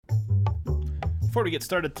Before we get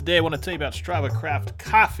started today, I want to tell you about Strava Craft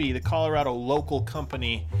Coffee, the Colorado local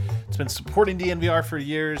company. It's been supporting DNVR for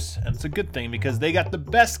years, and it's a good thing because they got the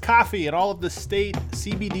best coffee in all of the state,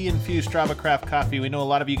 CBD-infused Strava Craft Coffee. We know a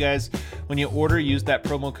lot of you guys, when you order, use that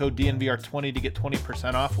promo code DNVR20 to get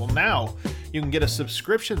 20% off. Well, now you can get a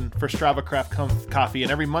subscription for Strava Craft Coffee,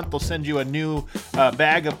 and every month they'll send you a new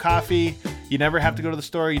bag of coffee. You never have to go to the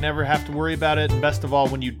store. You never have to worry about it. And best of all,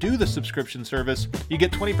 when you do the subscription service, you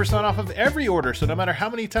get 20% off of every order. So no matter how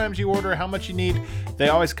many times you order, how much you need, they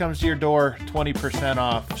always comes to your door, 20%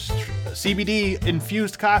 off. CBD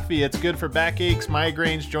infused coffee. It's good for backaches,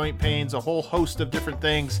 migraines, joint pains, a whole host of different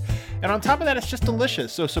things. And on top of that, it's just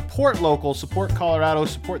delicious. So support local, support Colorado,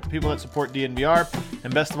 support the people that support DNVR,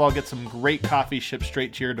 and best of all, get some great coffee shipped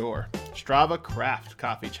straight to your door. Strava Craft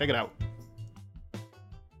Coffee. Check it out.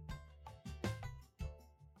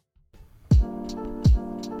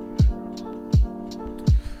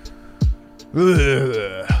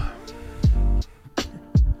 Ugh.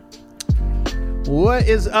 What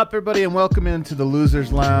is up, everybody, and welcome into the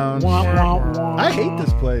Losers Lounge. I hate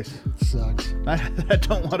this place. It sucks. I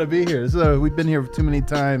don't want to be here. We've been here too many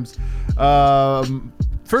times.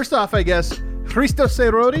 First off, I guess, Christos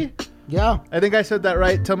Rodi. Yeah. I think I said that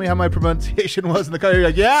right. Tell me how my pronunciation was in the car. You're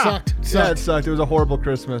like, yeah. Sucked. Yeah, it sucked. It was a horrible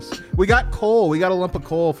Christmas. We got coal. We got a lump of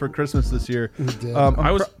coal for Christmas this year. We did.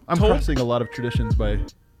 I'm crossing a lot of traditions by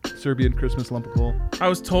Serbian Christmas lump of coal. I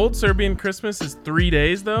was told Serbian Christmas is 3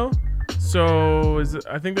 days, though. So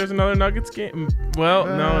I think there's another Nuggets game. Well,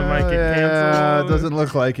 no, it might get canceled. It doesn't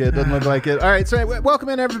look like it. Doesn't look like it. All right, so welcome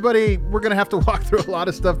in, everybody. We're going to have to walk through a lot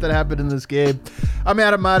of stuff that happened in this game. I'm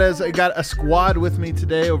Adam Mares. I got a squad with me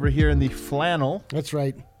today over here in the flannel. That's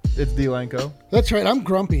right. It's Delanco. That's right. I'm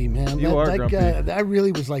grumpy, man. You are grumpy. I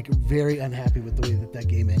really was very unhappy with the way that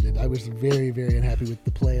game ended. I was very, very unhappy with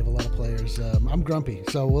the play of a lot of players. I'm grumpy,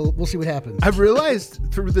 so we'll see what happens. I've realized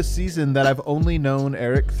through this season that I've only known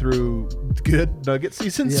Eric through good Nugget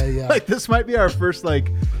seasons. Yeah. Like this might be our first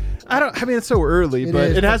it's so early,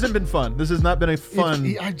 but it hasn't been fun. This has not been a fun.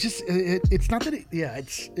 It's not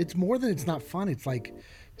that. It's more than it's not fun. It's like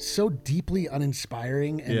so deeply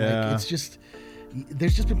uninspiring, and like it's just.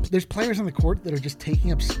 There's players on the court that are just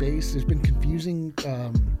taking up space. There's been confusing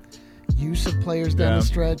use of players down the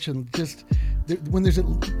stretch, and just when there's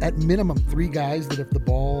at minimum 3 guys that if the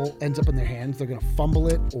ball ends up in their hands, they're gonna fumble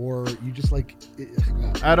it, or you just like.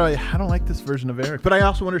 I don't like this version of Eric, but I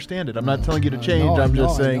also understand it. I'm not telling you to change. I'm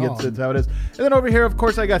just saying it's how it is. And then over here, of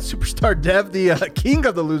course, I got Superstar Dev, the king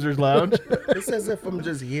of the Losers Lounge. It's as if I'm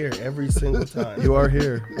just here every single time. You are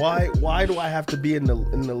here. Why do I have to be in the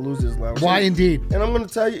Losers Lounge? Why indeed? And I'm going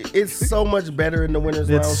to tell you, it's so much better in the Winners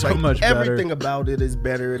Lounge. It's so much better. Everything about it is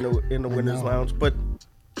better in the Winners Lounge, but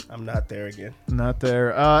I'm not there again. Not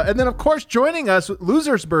there. And then, of course, joining us,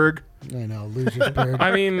 Losersburg. I know, Losersburg.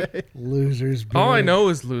 I mean, Losersburg. all I know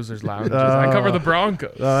is Losers Lounge. I cover the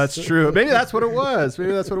Broncos. That's true. Maybe that's what it was.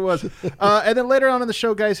 And then later on in the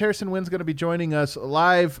show, guys, Harrison Wynn's going to be joining us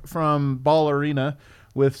live from Ball Arena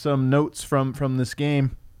with some notes from this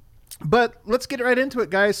game. But let's get right into it,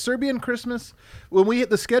 guys. Serbian Christmas. When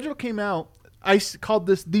the schedule came out, I called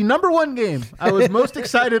this the number one game I was most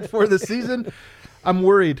excited for this season. I'm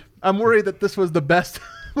worried that this was the best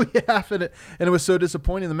we have in it, and it was so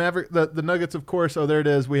disappointing. The Nuggets, of course. Oh, there it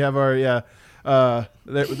is. We have our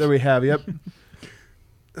there we have. Yep.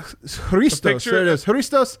 Christos. There it is.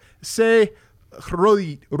 Christos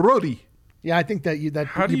Rodi. Yeah, I think that.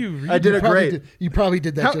 How do you read I did it great. You probably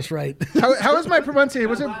did that just right. How is my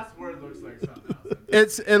pronunciation? Was it? last word looks like something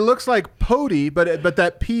else. It looks like Pody, but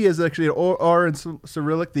that P is actually an R in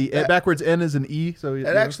Cyrillic. The backwards N is an E. So it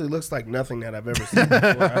actually looks like nothing that I've ever seen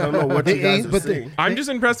before. I don't know what you guys have seen. I'm just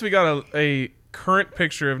impressed we got a current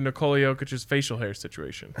picture of Nikola Jokic's facial hair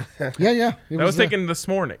situation. Yeah. That was taken this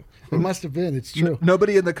morning. It must have been. It's true.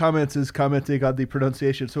 Nobody in the comments is commenting on the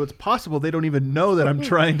pronunciation, so it's possible they don't even know that I'm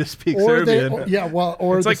trying to speak Serbian.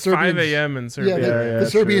 It's like 5 a.m. in Serbia. The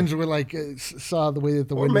Serbians were like saw the way that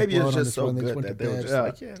the wind was blowing it's on just this so one. They good just went that to they were bed. just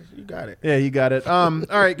like, yeah, you got it. Yeah, you got it. All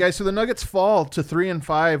right, guys. So the Nuggets fall to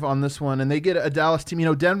 3-5 on this one, and they get a Dallas team.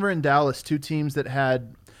 Denver and Dallas, 2 teams that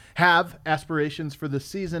have aspirations for this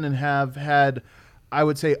season and have had, I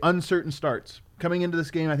would say, uncertain starts. Coming into this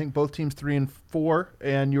game, I think both teams 3-4,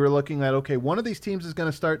 and you were looking at, okay, one of these teams is going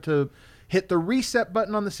to start to hit the reset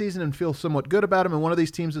button on the season and feel somewhat good about them, and one of these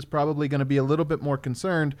teams is probably going to be a little bit more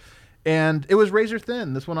concerned. And it was razor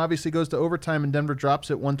thin. This one obviously goes to overtime, and Denver drops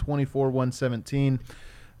it 124-117.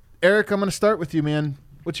 Eric, I'm going to start with you, man.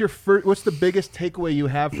 What's the biggest takeaway you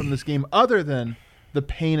have from this game other than the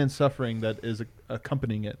pain and suffering that is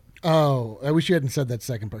accompanying it? Oh, I wish you hadn't said that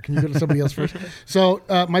second part. Can you go to somebody else first? So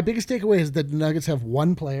my biggest takeaway is that the Nuggets have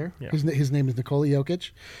one player. Yeah. His name is Nikola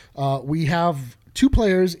Jokic. We have two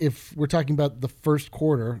players if we're talking about the first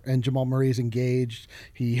quarter, and Jamal Murray is engaged.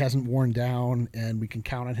 He hasn't worn down, and we can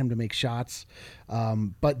count on him to make shots.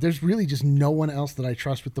 But there's really just no one else that I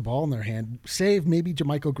trust with the ball in their hand, save maybe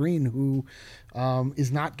JaMychal Green, who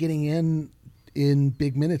is not getting in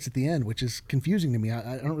big minutes at the end, which is confusing to me.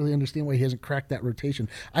 I don't really understand why he hasn't cracked that rotation.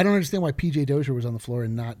 I don't understand why PJ Dozier was on the floor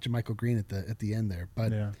and not JaMychal Green at the end there.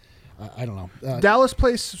 But yeah. I don't know. Dallas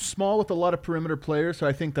plays small with a lot of perimeter players, so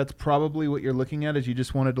I think that's probably what you're looking at. Is you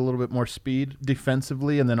just wanted a little bit more speed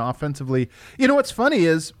defensively, and then offensively. You know what's funny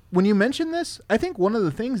is when you mention this, I think one of the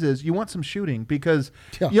things is you want some shooting because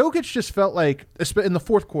Jokic just felt like in the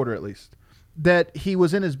fourth quarter at least, that he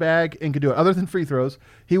was in his bag and could do it. Other than free throws,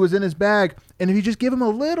 he was in his bag. And if you just give him a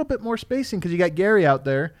little bit more spacing, because you got Gary out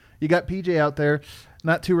there, you got PJ out there,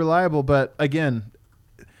 not too reliable. But again,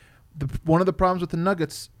 one of the problems with the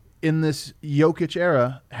Nuggets in this Jokic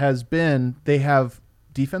era has been they have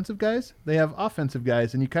defensive guys, they have offensive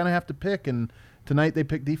guys, and you kind of have to pick. And tonight they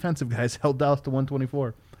picked defensive guys, held Dallas to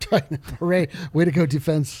 124. Hooray. Way to go,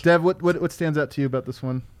 defense. Dev, what stands out to you about this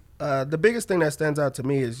one? The biggest thing that stands out to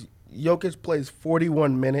me is Jokic plays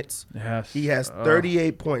 41 minutes. Yes. He has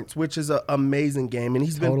 38 points, which is an amazing game. And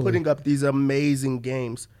he's been putting up these amazing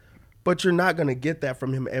games. But you're not going to get that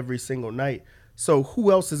from him every single night. So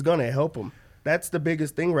who else is going to help him? That's the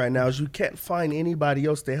biggest thing right now is you can't find anybody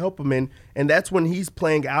else to help him. And that's when he's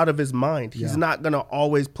playing out of his mind. He's not going to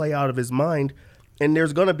always play out of his mind. And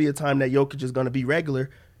there's going to be a time that Jokic is going to be regular.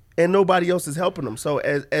 And nobody else is helping him. So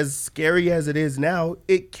as scary as it is now,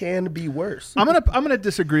 it can be worse. I'm gonna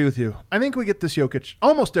disagree with you. I think we get this Jokic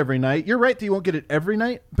almost every night. You're right that you won't get it every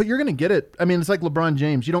night, but you're gonna get it. I mean, it's like LeBron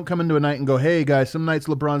James. You don't come into a night and go, "Hey guys, some nights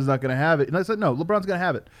LeBron's not gonna have it." And I said, "No, LeBron's gonna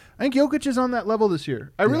have it." I think Jokic is on that level this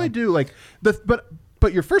year. I really do. Like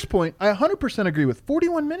but your first point, I 100% agree with.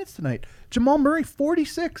 41 minutes tonight. Jamal Murray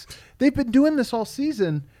 46. They've been doing this all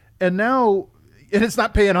season, and it's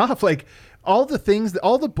not paying off. Like. All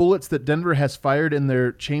the bullets that Denver has fired in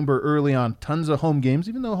their chamber early on, tons of home games,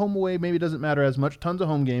 even though home away maybe doesn't matter as much, tons of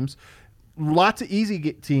home games, lots of easy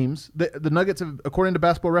teams. The Nuggets have, according to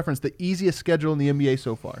Basketball Reference, the easiest schedule in the NBA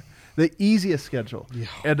so far. The easiest schedule. Yeah,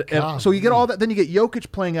 and so you get all that. Then you get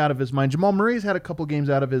Jokic playing out of his mind. Jamal Murray's had a couple games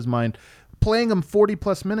out of his mind, playing him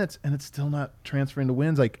 40-plus minutes, and it's still not transferring to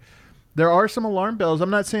wins. Like, there are some alarm bells. I'm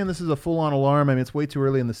not saying this is a full-on alarm. I mean, it's way too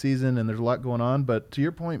early in the season, and there's a lot going on. But to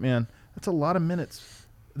your point, man, that's a lot of minutes.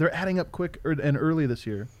 They're adding up quick and early this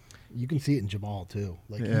year. You can see it in Jamal too.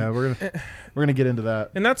 Like we're gonna get into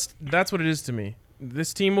that. And that's what it is to me.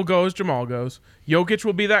 This team will go as Jamal goes. Jokic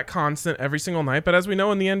will be that constant every single night. But as we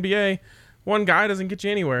know in the NBA, one guy doesn't get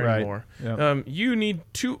you anywhere anymore. Yep. You need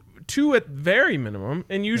two at very minimum,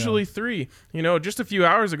 and usually three. You know, just a few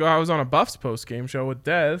hours ago, I was on a Buffs post-game show with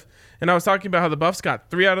Dev, and I was talking about how the Buffs got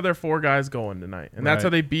 3 out of their 4 guys going tonight. And that's how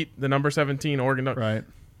they beat the number 17 Oregon Ducks. Right.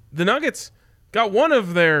 The Nuggets got one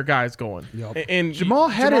of their guys going. Yep. And Jamal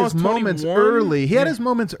had his moments early. He had his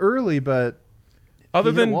moments early, but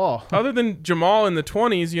other than Jamal in the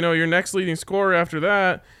 20s, you know, your next leading scorer after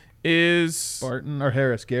that is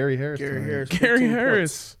Gary Harris. Gary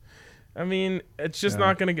Harris. I mean, it's just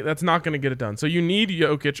not going to that's not going to get it done. So you need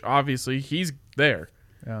Jokic, obviously. He's there.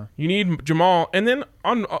 Yeah. You need Jamal, and then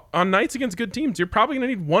on nights against good teams, you're probably going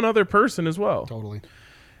to need one other person as well. Totally.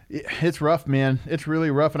 It's rough, man. It's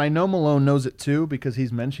really rough, and I know Malone knows it too because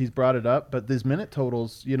he's brought it up. But these minute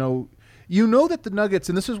totals, you know that the Nuggets,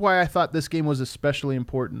 and this is why I thought this game was especially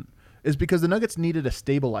important, is because the Nuggets needed a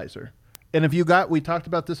stabilizer. And we talked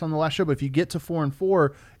about this on the last show, but if you get to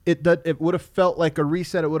 4-4, it would have felt like a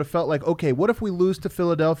reset. It would have felt like, okay, what if we lose to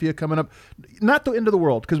Philadelphia coming up? Not the end of the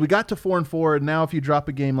world, because we got to 4-4, and now if you drop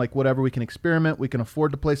a game like whatever, we can experiment. We can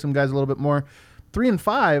afford to play some guys a little bit more.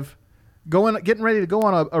 3-5. Getting ready to go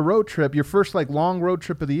on a road trip, your first long road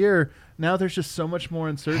trip of the year. Now there's just so much more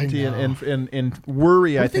uncertainty and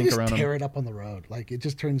worry. I think around them. Tear it up on the road. Like, it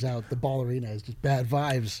just turns out the Ball Arena is just bad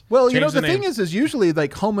vibes. Well, the thing is usually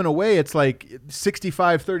like home and away, it's like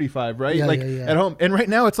 65-35, right? At home, and right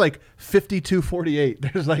now it's like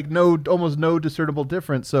 52-48. There's like almost no discernible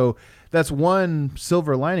difference. So that's one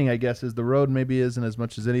silver lining, I guess, is the road maybe isn't as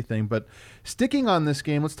much as anything. But sticking on this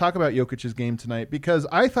game, let's talk about Jokic's game tonight, because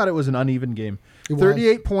I thought it was an uneven game.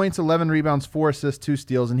 38 points, 11 rebounds, 4 assists, 2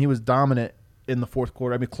 steals, and he was dominant in the fourth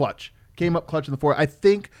quarter. I mean, clutch. Came up clutch in the fourth. I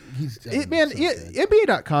think,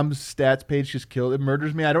 NBA.com's stats page just killed. It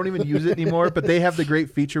murders me. I don't even use it anymore, but they have the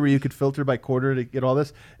great feature where you could filter by quarter to get all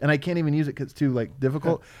this, and I can't even use it because it's too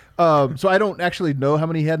difficult. So I don't actually know how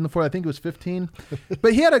many he had in the fourth. I think it was 15,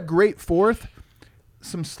 but he had a great fourth.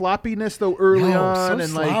 Some sloppiness though early on, and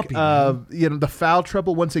sloppy, the foul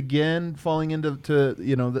trouble once again, falling into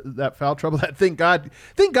that foul trouble. Thank God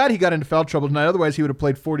he got into foul trouble tonight. Otherwise, he would have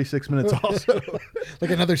played 46 minutes also, like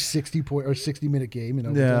another 60-minute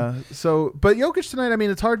game. Yeah. So, but Jokic tonight, I mean,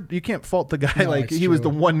 it's hard. You can't fault the guy. He was the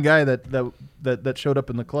one guy that showed up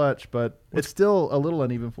in the clutch, but it's still a little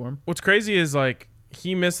uneven for him. What's crazy is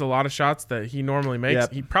he missed a lot of shots that he normally makes.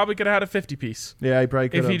 Yep. He probably could have had a 50-piece. Yeah, he probably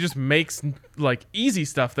could if he just makes easy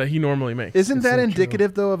stuff that he normally makes. Isn't that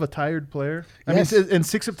indicative though of a tired player? Yes. I mean, and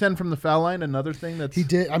 6 of 10 from the foul line. Another thing that he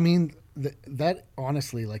did. I mean, that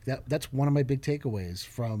honestly, that's one of my big takeaways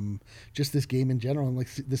from just this game in general and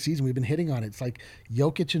the season. We've been hitting on it. It's like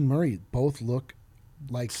Jokic and Murray both look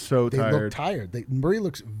so they tired. look tired. Murray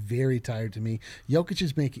looks very tired to me. Jokic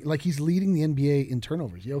is making he's leading the NBA in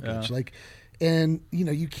turnovers. Jokic And,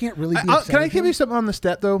 you can't really be Can I give you something on the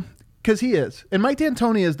stat, though? Because he is. And Mike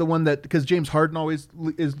D'Antoni is the one because James Harden always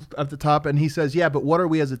is at the top, and he says, yeah, but what are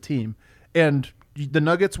we as a team? And the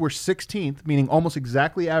Nuggets were 16th, meaning almost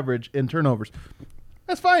exactly average in turnovers.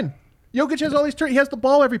 That's fine. Jokic has all these he has the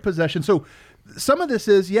ball every possession. So some of this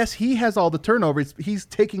is, yes, he has all the turnovers. He's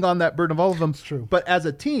taking on that burden of all of them. That's true. But as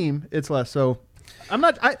a team, it's less. So I'm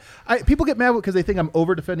not. People get mad because they think I'm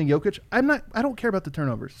over defending Jokic. I'm not. I don't care about the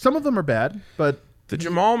turnovers. Some of them are bad, but the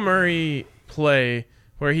Jamal Murray play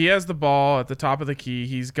where he has the ball at the top of the key,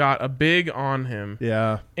 he's got a big on him.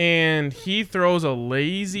 Yeah, and he throws a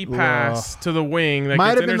lazy pass to the wing that might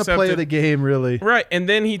gets have been intercepted. the play of the game, really. Right, and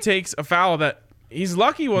then he takes a foul that he's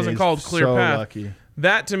lucky wasn't called clear path. Lucky.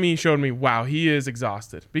 That to me showed me, wow, he is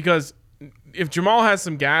exhausted because if Jamal has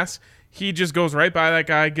some gas. He just goes right by that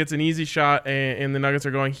guy, gets an easy shot, and the Nuggets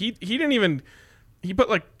are going. He didn't even – he put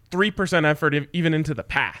 3% effort even into the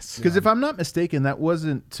pass. Because if I'm not mistaken, that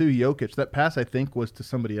wasn't to Jokic. That pass, I think, was to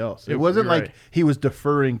somebody else. It wasn't like he was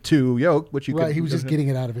deferring to Jokic, which you could – he was just getting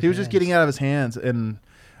it out of his hands. He was just getting it out of his hands. And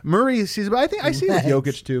Murray sees – but I think I see it with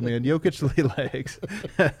Jokic too, man. Jokic's legs.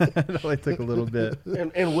 It only took a little bit.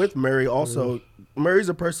 And with Murray also, Murray's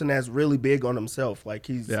a person that's really big on himself.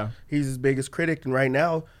 He's his biggest critic. And right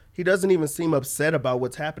now – he doesn't even seem upset about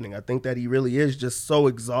what's happening. I think that he really is just so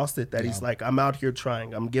exhausted that he's I'm out here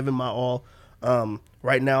trying. I'm giving my all.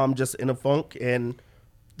 Right now I'm just in a funk, and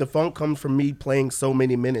the funk comes from me playing so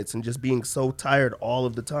many minutes and just being so tired all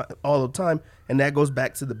the time. And that goes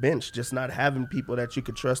back to the bench, just not having people that you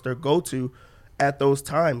could trust or go to at those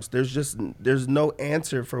times. There's no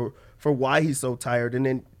answer for why he's so tired, and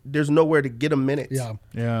then there's nowhere to get him minutes.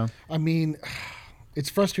 Yeah. I mean, it's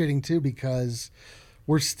frustrating too because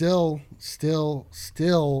we're still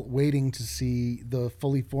waiting to see the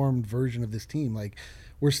fully formed version of this team.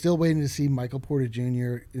 We're still waiting to see Michael Porter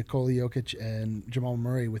Jr., Nikola Jokic, and Jamal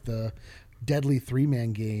Murray with a deadly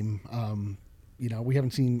 3-man game. We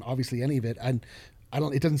haven't seen obviously any of it, and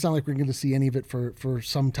it doesn't sound like we're going to see any of it for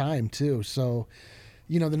some time too. So,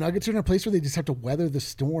 the Nuggets are in a place where they just have to weather the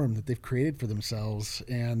storm that they've created for themselves.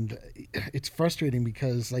 And it's frustrating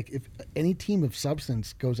because, if any team of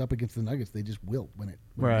substance goes up against the Nuggets, they just will when it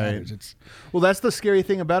matters. Well, that's the scary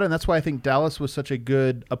thing about it, and that's why I think Dallas was such a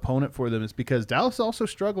good opponent for them, is because Dallas is also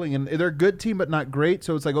struggling, and they're a good team but not great.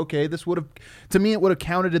 So it's okay, this would have, to me, it would have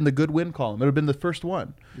counted in the good win column. It would have been the first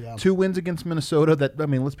one. Yeah. 2 wins against Minnesota.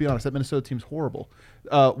 Let's be honest, that Minnesota team's horrible.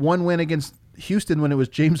 1 win against Houston when it was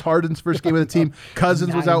James Harden's first game of the team.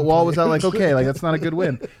 Cousins was out, Wall was out. That's not a good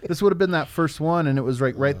win. This would have been that first one, and it was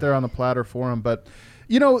right there on the platter for him. But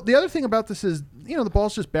the other thing about this is, the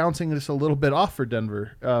ball's just bouncing just a little bit off for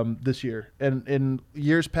Denver this year. And in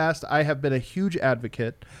years past, I have been a huge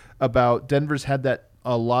advocate about Denver's had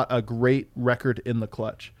a great record in the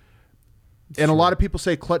clutch. And a lot of people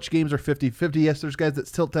say clutch games are 50-50. Yes, there's guys that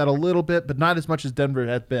tilt that a little bit, but not as much as Denver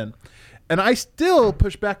has been. And I still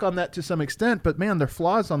push back on that to some extent, but man, there are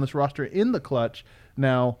flaws on this roster in the clutch.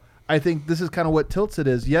 Now, I think this is kind of what tilts it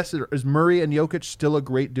is. Yes, is Murray and Jokic still a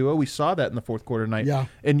great duo? We saw that in the fourth quarter night. Yeah.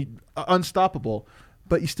 And unstoppable.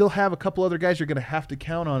 But you still have a couple other guys you're going to have to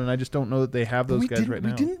count on, and I just don't know that they have those guys right now.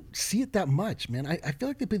 We didn't see it that much, man. I feel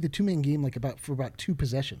like they played the 2-man game for about 2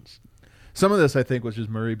 possessions. Some of this, I think, was just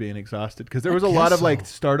Murray being exhausted because there was a lot of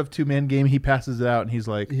start of 2-man game. He passes it out, and he's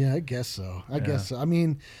like, "Yeah, I guess so. I guess so." I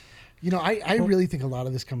mean, I really think a lot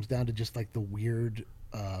of this comes down to just the weird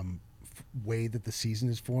way that the season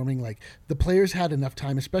is forming. Like the players had enough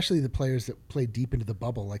time, especially the players that played deep into the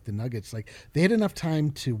bubble, like the Nuggets. Like they had enough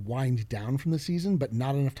time to wind down from the season, but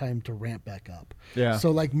not enough time to ramp back up. Yeah.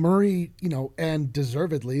 So like Murray, and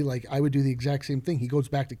deservedly, like I would do the exact same thing. He goes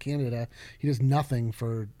back to Canada. He does nothing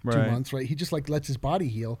for 2 months, right? He just like lets his body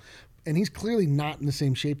heal, and he's clearly not in the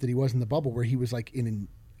same shape that he was in the bubble, where he was like in an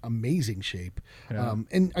amazing shape.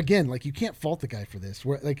 And again, like you can't fault the guy for this.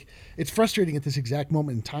 Like it's frustrating at this exact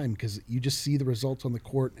moment in time because you just see the results on the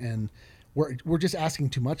court and we're just asking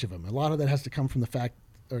too much of him. A lot of that has to come from the fact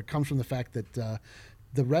that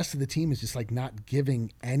the rest of the team is just like not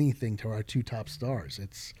giving anything to our two top stars.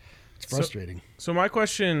 It's frustrating. So my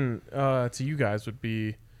question to you guys would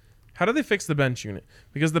be, how do they fix the bench unit?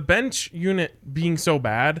 Because the bench unit being so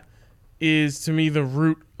bad is to me the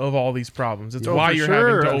root of all these problems. It's why you're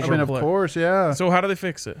having to overplay. Of course, yeah. So how do they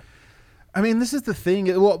fix it? I mean, this is the thing.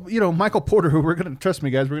 Well, Michael Porter, who trust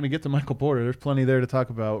me, guys, we're going to get to Michael Porter. There's plenty there to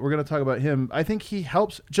talk about. We're going to talk about him. I think he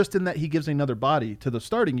helps just in that he gives another body to the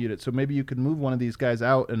starting unit. So maybe you could move one of these guys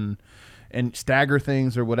out and stagger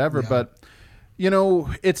things or whatever. Yeah. But,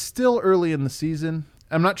 it's still early in the season.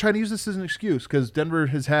 I'm not trying to use this as an excuse because Denver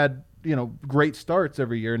has had, great starts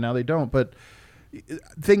every year. And now they don't. But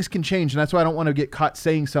things can change, and that's why I don't want to get caught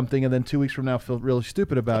saying something and then 2 weeks from now feel really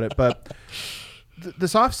stupid about it. But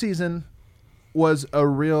this offseason was a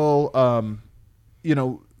real,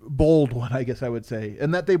 bold one, I guess I would say,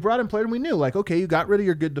 and that they brought in players, and we knew, like, okay, you got rid of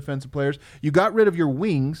your good defensive players. You got rid of your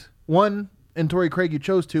wings. One in Torrey Craig you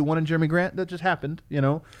chose to, one in Jeremy Grant. That just happened,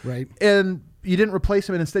 Right. And you didn't replace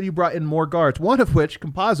him, and instead you brought in more guards, one of which,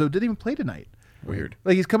 Campazzo, didn't even play tonight. Weird.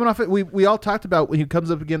 Like he's coming off it. We all talked about when he comes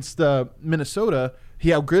up against Minnesota,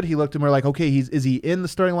 how good he looked, and we're like, okay, is he in the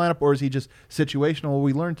starting lineup or is he just situational? Well,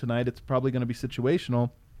 we learned tonight it's probably going to be situational,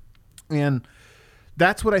 and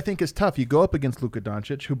that's what I think is tough. You go up against Luka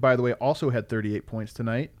Doncic, who by the way also had 38 points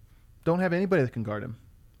tonight. Don't have anybody that can guard him.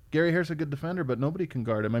 Gary Harris is a good defender, but nobody can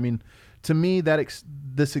guard him. I mean, to me,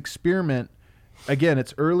 this experiment, again,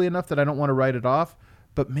 it's early enough that I don't want to write it off.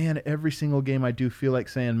 But, man, every single game I do feel like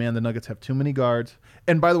saying, man, the Nuggets have too many guards.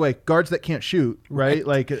 And, by the way, guards that can't shoot, right?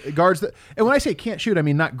 Like guards that – and when I say can't shoot, I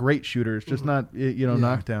mean not great shooters, just not,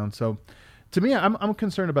 knockdown. So, to me, I'm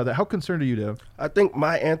concerned about that. How concerned are you, Dev? I think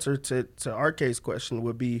my answer to RK's question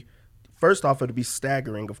would be, first off, it would be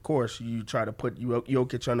staggering. Of course, you try to put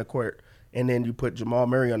Jokic on the court, and then you put Jamal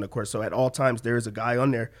Murray on the court. So, at all times, there is a guy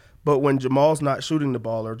on there. But when Jamal's not shooting the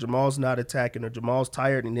ball or Jamal's not attacking or Jamal's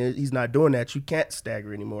tired and he's not doing that, you can't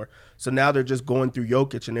stagger anymore. So now they're just going through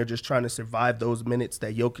Jokic and they're just trying to survive those minutes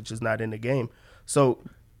that Jokic is not in the game. So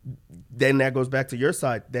then that goes back to your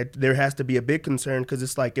side, that there has to be a big concern because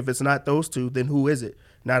it's like if it's not those two, then who is it?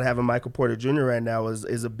 Not having Michael Porter Jr. right now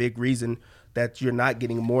is a big reason that you're not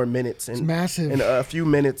getting more minutes and a few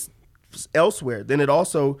minutes elsewhere. Then it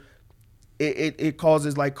also – It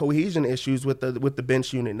causes like cohesion issues with the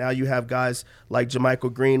bench unit. Now you have guys like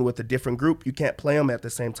JaMychal Green with a different group. You can't play them at the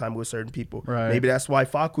same time with certain people. Right. Maybe that's why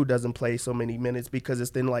Facu doesn't play so many minutes because it's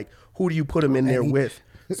then like, who do you put him in there with?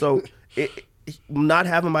 So not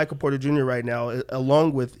having Michael Porter Jr. right now,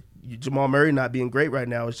 along with Jamal Murray not being great right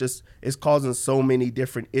now, it's causing so many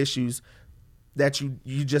different issues that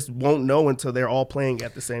you just won't know until they're all playing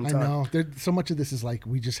at the same time. I know. So much of this is like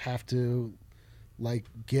we just have to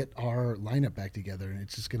get our lineup back together, and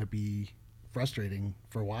it's just going to be frustrating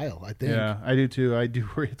for a while, I think. Yeah, I do too. I do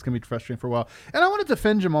worry it's going to be frustrating for a while. And I want to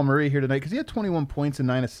defend Jamal Murray here tonight because he had 21 points and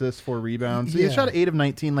 9 assists, 4 rebounds. He shot 8 of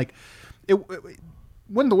 19. Like, it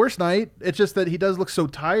wasn't the worst night. It's just that he does look so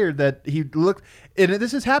tired that he looked – and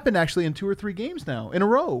this has happened actually in 2 or 3 games now in a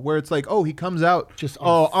row where it's like, oh, he comes out just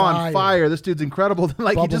on fire. This dude's incredible.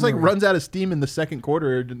 Then he just Murray. Runs out of steam in the second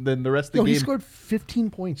quarter and then the rest of the game. He scored 15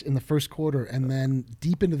 points in the first quarter, and then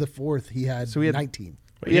deep into the fourth he had 19.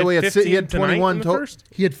 He had 21 total.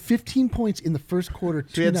 He had 15 points in the first quarter.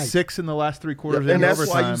 He had 6 in the last 3 quarters. And that's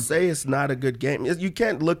why you say it's not a good game. You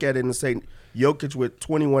can't look at it and say Jokic with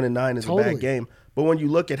 21 and 9 is a bad game. But when you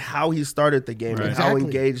look at how he started the game and how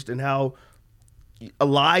engaged and how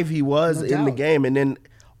alive he was in the game, and then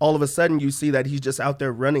all of a sudden you see that he's just out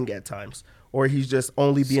there running at times, or he's just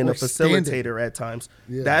only being a facilitator at times.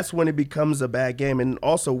 Yeah. That's when it becomes a bad game. And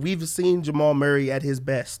also, we've seen Jamal Murray at his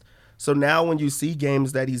best. So now when you see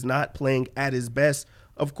games that he's not playing at his best,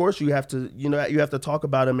 of course you have to talk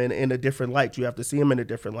about him in a different light. You have to see him in a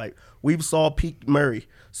different light. We've saw peak Murray,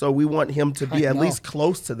 so we want him to be at least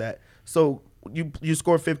close to that. So you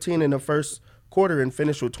score 15 in the first quarter and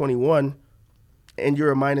finish with 21, and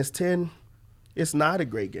you're a -10. It's not a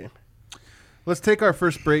great game. Let's take our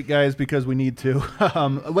first break, guys, because we need to.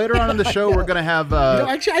 Later on in the show, we're going to have...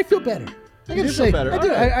 actually, I feel better. I gotta say, better. I do.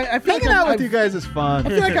 Right. I feel hanging out with you guys is fun. I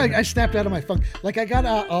feel like I snapped out of my funk. Like I got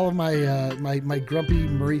out all of my grumpy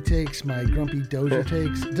Murray takes, my grumpy Dozier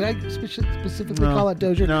takes. Did I specifically call out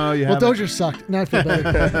Dozier? No, you haven't. haven't. Well, Dozier sucked. Now I feel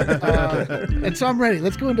better. And so I'm ready.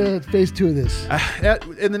 Let's go into phase 2 of this.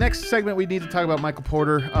 In the next segment, we need to talk about Michael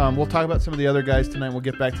Porter. We'll talk about some of the other guys tonight. We'll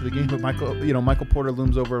get back to the game, but Michael Porter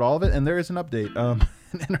looms over all of it, and there is an update.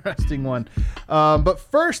 An interesting one. But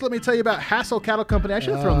first, let me tell you about Hassel Cattle Company. I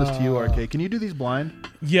should have thrown this to you, RK. Can you do these blind?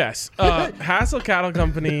 Yes. Hassel Cattle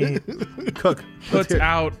Company puts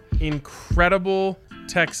out incredible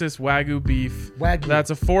Texas Wagyu beef. Wagyu.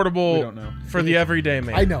 That's affordable for the everyday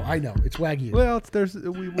man. I know. It's Wagyu. Well,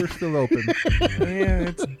 we're still open. Yeah,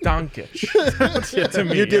 it's Donkic. To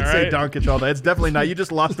me, you did say right? Donkic all day. It's definitely not. You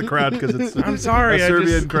just lost the crowd because it's I'm sorry, a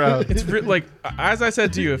Serbian crowd. It's like, as I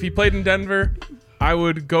said to you, if he played in Denver, I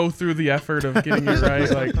would go through the effort of getting it right.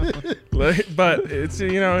 But it's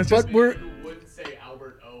it's just. You wouldn't say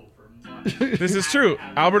Albert O for much. This is true.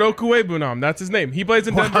 Albert Okuwebunam, that's his name. He plays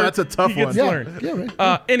in Denver. Wow, that's a tough he gets one. learned. Yeah,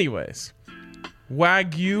 right. Anyways,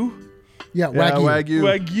 Wagyu. Yeah, Wagyu.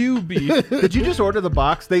 Wagyu beef. Did you just order the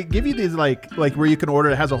box? They give you these like where you can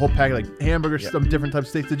order. It has a whole pack of like hamburgers, some different types of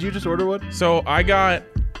steaks. Did you just order one? So I got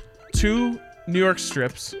 2 New York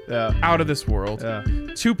strips, out of this world.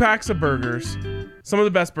 2 packs of burgers, some of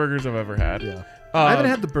the best burgers I've ever had. Yeah. I haven't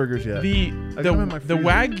had the burgers yet. The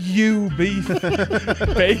Wagyu beef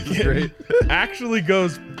bacon actually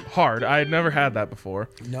goes hard. I had never had that before.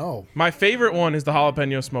 No. My favorite one is the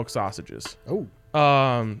jalapeno smoked sausages. Oh.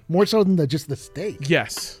 More so than just the steak.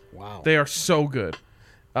 Yes. Wow. They are so good.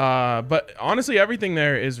 But honestly, everything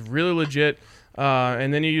there is really legit.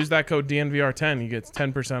 And then you use that code DNVR10, you get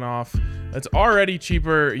 10% off. It's already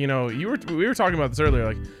cheaper. We were talking about this earlier.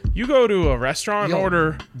 Like, you go to a restaurant and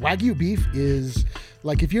order Wagyu beef is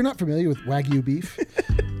like, if you're not familiar with Wagyu beef,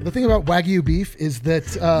 the thing about Wagyu beef is that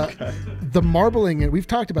the marbling, and we've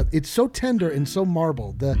talked about, it's so tender and so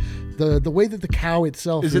marbled. The way that the cow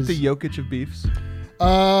itself is it the Jokic of beefs?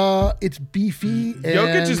 It's beefy. And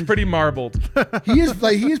Jokic is pretty marbled. He is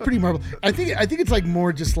pretty marbled. I think it's like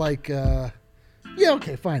more just like. Yeah,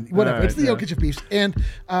 okay, fine. Whatever. Right, it's the Jokic of beefs. And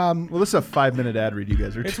well, this is a 5-minute ad read you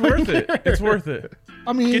guys are It's worth it. It's worth it.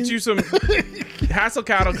 I mean, get you some Hassel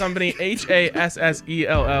Cattle Company,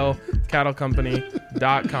 HASSELL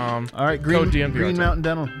cattlecompany.com. All right, Green DNVR10. Mountain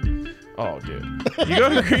Dental. Oh, dude. You go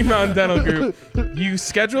to Green Mountain Dental Group, you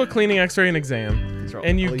schedule a cleaning, x-ray, and exam,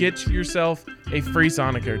 and you get yourself a free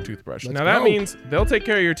Sonicare toothbrush. Now, that means they'll take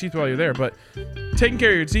care of your teeth while you're there, but taking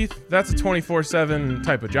care of your teeth, that's a 24/7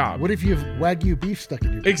 type of job. What if you have Wagyu beef stuck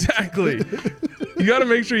in your teeth? Exactly. You got to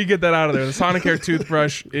make sure you get that out of there. The Sonicare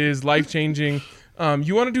toothbrush is life-changing.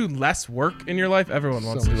 You want to do less work in your life? Everyone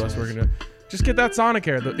wants to do less work in your life. Just get that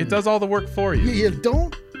Sonicare. It does all the work for you. Yeah,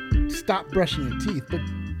 don't stop brushing your teeth, but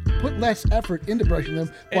put less effort into brushing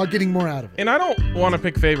them while getting more out of it. And I don't want to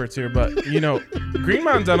pick favorites here, but Green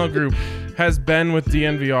Mountain Dental Group has been with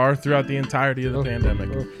DNVR throughout the entirety of the pandemic.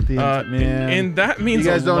 Man. And that means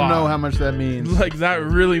you guys don't lot. know how much that means. Like, that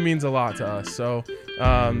really means a lot to us. So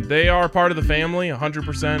they are part of the family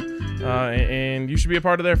 100%, and you should be a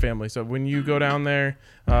part of their family. So when you go down there,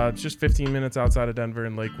 it's just 15 minutes outside of Denver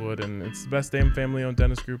in Lakewood, and it's the best damn family-owned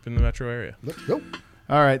dentist group in the metro area. Let's go.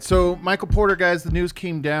 All right, so Michael Porter, guys, the news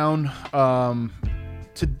came down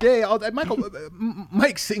today.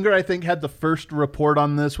 Mike Singer, I think, had the first report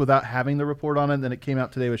on this without having the report on it, and then it came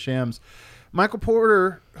out today with Shams. Michael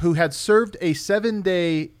Porter, who had served a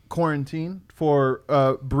 7-day quarantine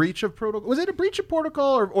for breach of protocol. Was it a breach of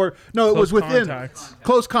protocol or no? It was within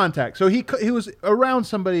close contact. So he was around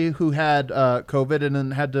somebody who had COVID and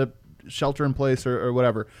then had to shelter in place or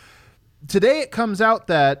whatever. Today it comes out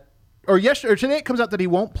that. Today it comes out that he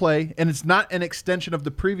won't play, and it's not an extension of the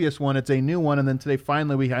previous one. It's a new one, and then today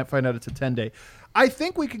finally we find out it's a 10-day. I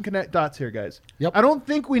think we can connect dots here, guys. Yep. I don't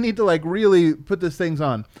think we need to really put these things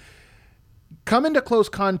on. Come into close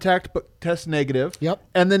contact, but test negative. Yep.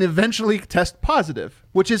 And then eventually test positive,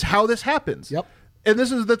 which is how this happens. Yep. And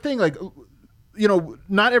this is the thing,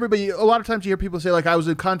 not everybody, a lot of times you hear people say, I was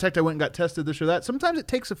in contact, I went and got tested, this or that. Sometimes it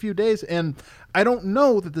takes a few days, and I don't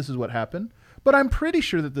know that this is what happened. But I'm pretty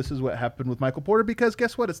sure that this is what happened with Michael Porter because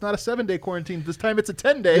guess what? It's not a 7-day quarantine. This time it's a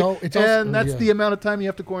 10-day. No, that's the amount of time you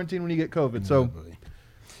have to quarantine when you get COVID. So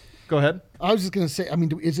go ahead. I was just going to say,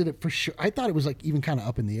 is it for sure? I thought it was even kind of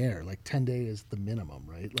up in the air. 10 days is the minimum,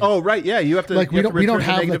 right? Right. Yeah. You have to. We don't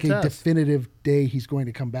have a definitive day he's going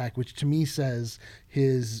to come back, which to me says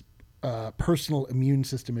his personal immune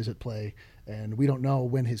system is at play. And we don't know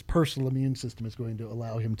when his personal immune system is going to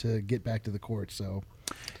allow him to get back to the court. So,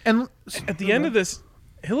 and at the end of this,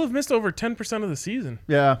 He'll have missed over 10% of the season.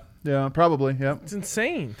 Yeah, probably. Yeah, it's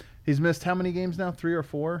insane. He's missed how many games now? 3 or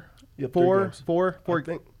 4? Yeah, four. I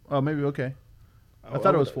think. Oh, maybe okay. I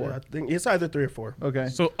thought it was 4. I think it's either 3 or 4. Okay.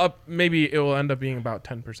 So maybe it will end up being about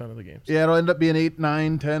 10% of the games. Yeah, it'll end up being 8,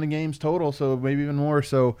 9, 10 games total, so maybe even more.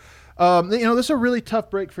 So, this is a really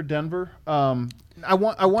tough break for Denver. I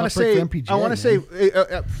want to say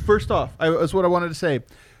first off, that's what I wanted to say.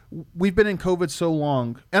 We've been in COVID so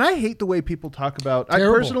long, and I hate the way people talk about.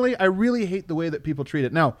 Terrible. I really hate the way that people treat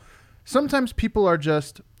it. Now, sometimes people are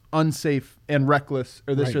just unsafe and reckless,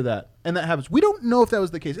 or this or that, and that happens. We don't know if that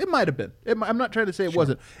was the case. It might have been. I'm not trying to say it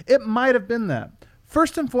wasn't. It might have been that.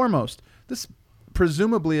 First and foremost, this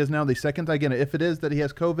presumably is now the second. Again, if it is that he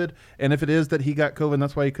has COVID, and if it is that he got COVID, and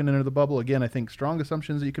that's why he couldn't enter the bubble. Again, I think strong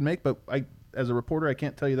assumptions that you can make, but as a reporter, I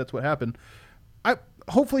can't tell you that's what happened.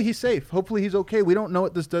 Hopefully he's safe. Hopefully he's okay. We don't know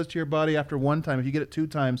what this does to your body after one time. If you get it 2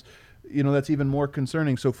 times, that's even more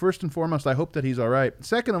concerning. So first and foremost, I hope that he's all right.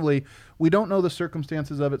 Secondly, we don't know the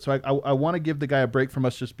circumstances of it, so I want to give the guy a break from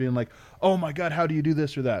us just being like, oh my God, how do you do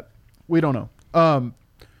this or that? We don't know.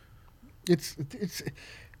 It's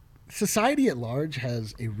society at large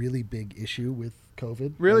has a really big issue with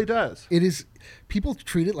COVID. Really does. It is. People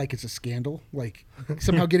treat it like it's a scandal, like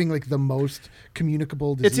somehow getting like the most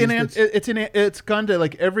communicable disease. It's gone to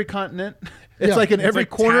like every continent. It's like in every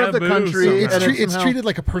corner of the country. It's treated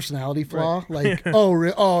like a personality flaw. Right. Like,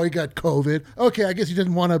 he got COVID. Okay, I guess he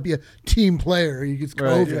didn't want to be a team player. He gets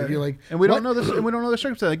COVID. Right, yeah. You're like, and we don't know this. And we don't know the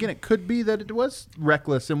circumstance. Again, it could be that it was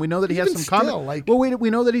reckless, and we know that he has some comments. We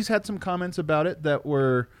know that he's had some comments about it that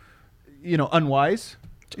were, unwise.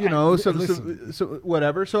 So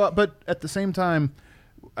whatever. So, but at the same time,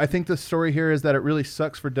 I think the story here is that it really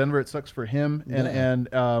sucks for Denver. It sucks for him,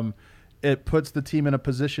 and it puts the team in a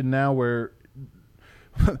position now where,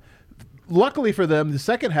 luckily for them, the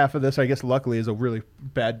second half of this, I guess luckily is a really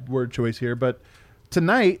bad word choice here, but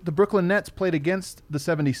tonight the Brooklyn Nets played against the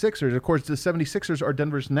 76ers. Of course, the 76ers are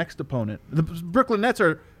Denver's next opponent. The Brooklyn Nets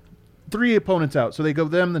are 3 opponents out, so they go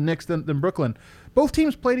them, the Knicks, then Brooklyn. Both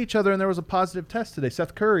teams played each other, and there was a positive test today.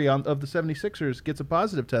 Seth Curry of the 76ers gets a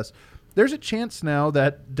positive test. There's a chance now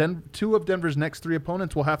that 2 of Denver's next 3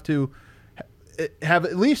 opponents will have to have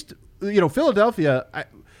at least, Philadelphia,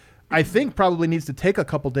 I think probably needs to take a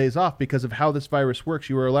couple days off because of how this virus works.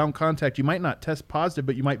 You are allowing contact. You might not test positive,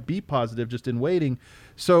 but you might be positive just in waiting.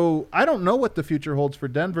 So I don't know what the future holds for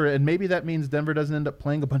Denver, and maybe that means Denver doesn't end up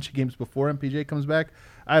playing a bunch of games before MPJ comes back.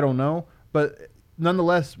 I don't know. But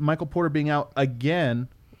nonetheless, Michael Porter being out again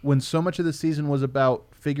when so much of the season was about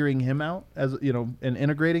figuring him out and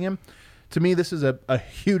integrating him. To me, this is a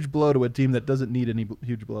huge blow to a team that doesn't need any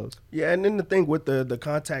huge blows. Yeah, and then the thing with the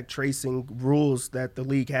contact tracing rules that the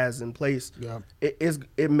league has in place,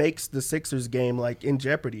 it makes the Sixers game like in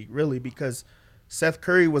jeopardy, really, because Seth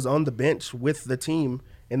Curry was on the bench with the team,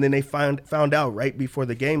 and then they found out right before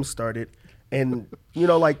the game started. And,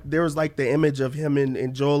 there was like the image of him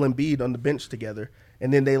and Joel Embiid on the bench together.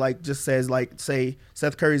 And then they say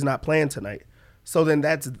Seth Curry's not playing tonight. So then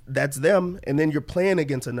that's them, and then you're playing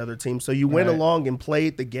against another team. So you went along and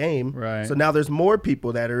played the game. Right. So now there's more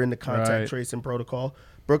people that are in the contact tracing protocol.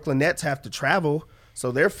 Brooklyn Nets have to travel,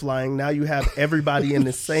 so they're flying. Now you have everybody in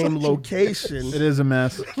the same location. It is a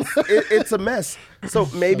mess. It's a mess. So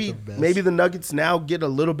maybe the Nuggets now get a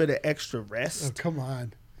little bit of extra rest. Oh, come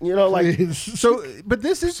on. But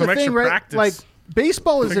this is the thing, right? Practice. Like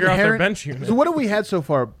baseball is inherent. Bench unit. So what have we had so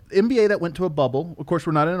far? NBA that went to a bubble. Of course,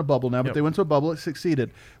 we're not in a bubble now, but they went to a bubble. It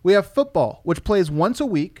succeeded. We have football, which plays once a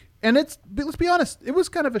week. And let's be honest, it was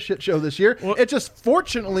kind of a shit show this year. Well, it just,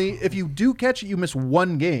 fortunately, if you do catch it, you miss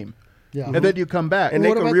 1 game. Yeah. And then you come back. And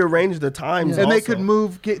they can rearrange the times. And they could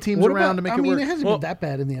move teams around to make it work. It hasn't been that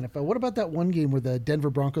bad in the NFL. What about that one game where the Denver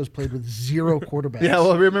Broncos played with 0 quarterbacks? Yeah,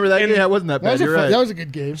 well, remember that game? Yeah, it wasn't that bad. That was a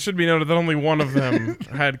good game. It should be noted that only one of them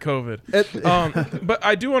had COVID. But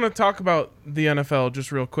I do want to talk about the NFL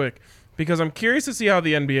just real quick because I'm curious to see how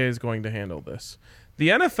the NBA is going to handle this. The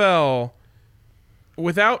NFL,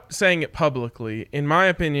 without saying it publicly, in my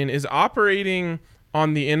opinion, is operating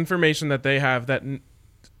on the information that they have that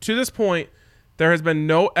to this point, there has been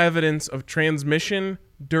no evidence of transmission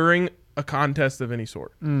during a contest of any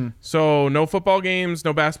sort. So no football games,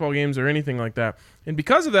 no basketball games, or anything like that. And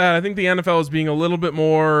because of that, I think the NFL is being a little bit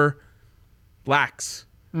more lax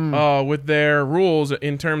with their rules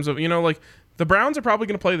in terms of, the Browns are probably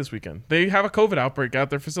going to play this weekend. They have a COVID outbreak at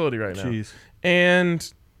their facility right now. Jeez.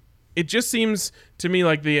 And it just seems to me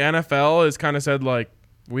like the NFL has kind of said, like,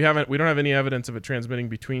 we don't have any evidence of it transmitting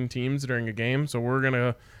between teams during a game, so we're going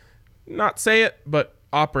to not say it, but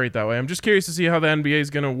operate that way. I'm just curious to see how the NBA is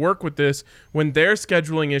going to work with this when their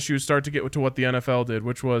scheduling issues start to get to what the NFL did,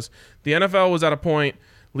 which was the NFL was at a point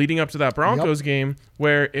leading up to that Broncos game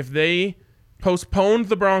where if they postponed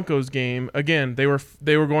the Broncos game, again, they were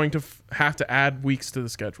going to have to add weeks to the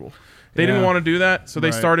schedule. They didn't want to do that, so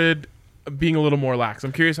they started being a little more lax.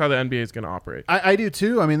 I'm curious how the NBA is going to operate. I do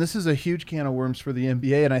too. I mean, this is a huge can of worms for the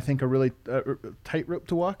NBA, and I think a really tight rope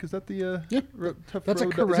to walk. Is that the tough That's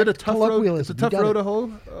road? a correct Is it a tough road? colloquialism. It's a tough You got road it. to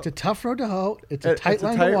hoe. It's a tough road to hoe. It's a tight It's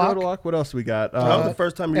line a tight to walk. road to walk. What else we got? That was the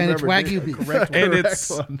first time you've and it's ever Wagyu did beef. correct And Correct it's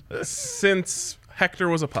one. since Hector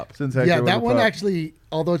was a pup. Since Yeah, Hector was that a one pup. actually,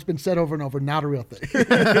 although it's been said over and over, not a real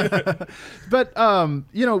thing. But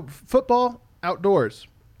football outdoors,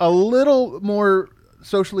 a little more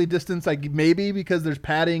socially distanced, like maybe because there's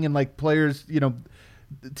padding and like players,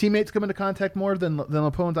 teammates come into contact more than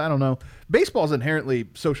opponents. I don't know. Baseball's inherently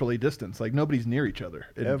socially distanced, like nobody's near each other,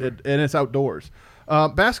 and it's outdoors.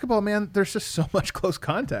 Basketball, man, there's just so much close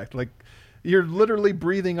contact. Like you're literally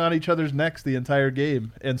breathing on each other's necks the entire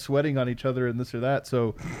game and sweating on each other and this or that.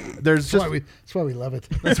 So there's That's why we love it.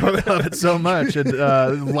 that's why we love it so much.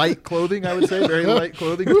 And light clothing, I would say, very light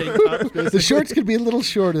clothing. Tank tops, The basically. shorts could be a little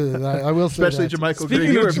shorter than that. I will say Especially that. JaMychal Speaking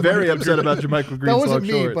Green. You of were very upset about JaMychal Green's wasn't long me,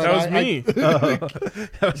 shorts. but That was I- me.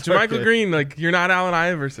 That was JaMychal okay. Green, like, you're not Allen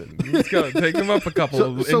Iverson. Let's go. Take him up a couple So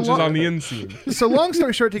of inches long- on the inseam. So long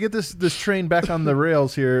story short, to get this train back on the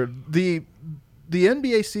rails here, the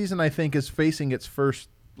NBA season, I think, is facing its first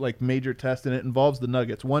major test, and it involves the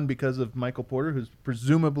Nuggets. One, because of Michael Porter, who's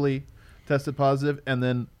presumably tested positive, and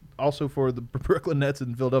then also for the Brooklyn Nets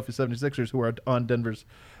and Philadelphia 76ers, who are on Denver's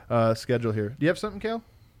schedule here. Do you have something, Kale?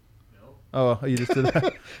 No. Oh, you just did that.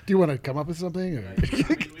 Do you want to come up with something? Or? We should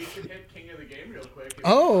hit King of the Game real quick.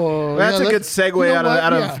 Oh, That's yeah, a good let's- segue you know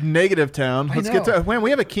out what? of negative town. I Let's get know. to when we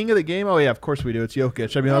have a king of the game. Oh yeah, of course we do. It's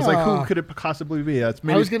Jokic. I mean, I was like, who could it possibly be? That's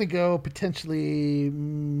maybe I was going to go potentially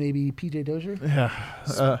maybe PJ Dozier.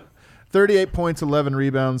 38 points, 11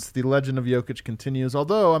 rebounds. The legend of Jokic continues.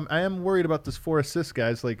 Although I am worried about this 4 assists,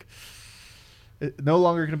 guys. No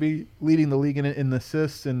longer going to be leading the league in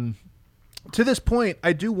assists. And to this point,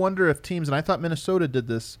 I do wonder if teams, and I thought Minnesota did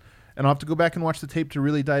this, and I'll have to go back and watch the tape to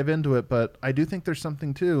really dive into it, but I do think there's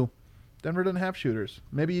something too. Denver doesn't have shooters.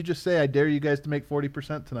 Maybe you just say, I dare you guys to make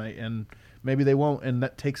 40% tonight, and maybe they won't, and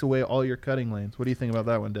that takes away all your cutting lanes. What do you think about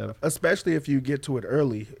that one, Dev? Especially if you get to it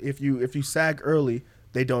early. If you sag early,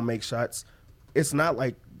 they don't make shots. It's not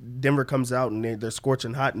like Denver comes out and they're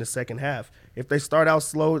scorching hot in the second half. If they start out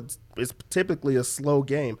slow, it's typically a slow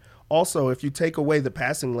game. Also, if you take away the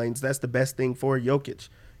passing lanes, that's the best thing for Jokic.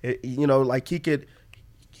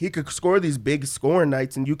 He could score these big scoring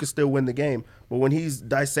nights and you could still win the game. But when he's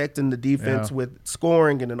dissecting the defense with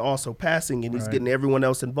scoring and then also passing and he's getting everyone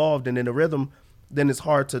else involved and in a rhythm, then it's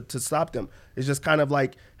hard to stop them. It's just kind of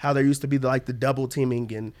like how there used to be the double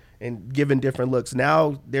teaming and giving different looks.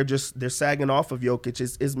 Now they're sagging off of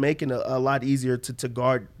Jokic. It's making a lot easier to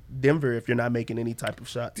guard Denver if you're not making any type of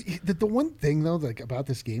shots. The one thing though, about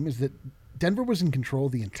this game is that Denver was in control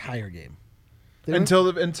the entire game.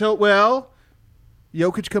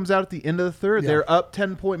 Jokic comes out at the end of the third. Yeah. They're up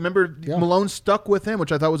 10 points. Remember, Malone stuck with him,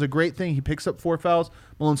 which I thought was a great thing. He picks up 4 fouls.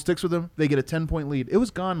 Malone sticks with him. They get a 10-point lead. It was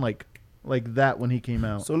gone like that when he came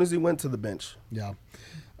out. As soon as he went to the bench. Yeah.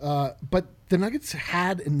 But the Nuggets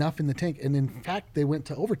had enough in the tank, and in fact, they went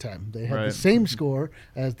to overtime. They had the same score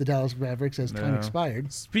as the Dallas Mavericks as time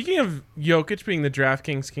expired. Speaking of Jokic being the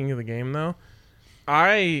DraftKings king of the game, though,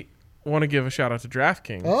 I want to give a shout out to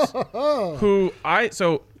DraftKings,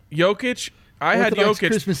 Jokic. I had Orthodox Jokic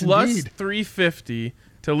Christmas plus indeed. 350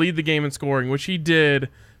 to lead the game in scoring, which he did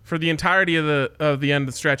for the entirety of the end of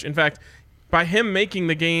the stretch. In fact, by him making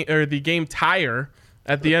the game tire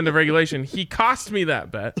at the end of regulation, he cost me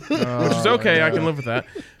that bet, which is okay. I can live with that.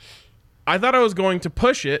 I thought I was going to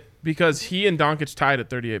push it because he and Doncic tied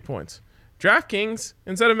at 38 points. DraftKings,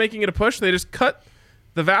 instead of making it a push, they just cut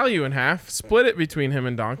the value in half, split it between him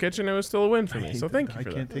and Doncic, and it was still a win for me. So thank you for I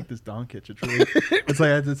that. can't take this Doncic. It's really,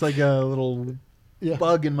 it's like a little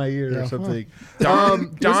bug in my ear or something.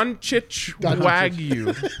 Doncic Wagyu.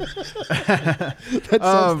 That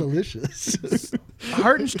sounds delicious.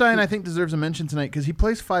 Hartenstein, I think, deserves a mention tonight because he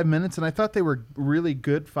plays 5 minutes, and I thought they were really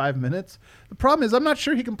good 5 minutes. The problem is I'm not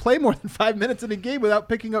sure he can play more than 5 minutes in a game without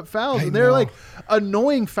picking up fouls, and they're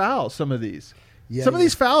annoying fouls, some of these. Yeah, Some of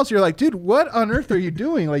these fouls, you're like, dude, what on earth are you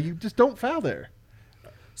doing? You just don't foul there.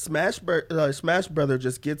 Smash Brother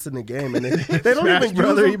just gets in the game, and they don't even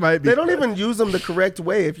Brother, use he might him. be. They don't even use him the correct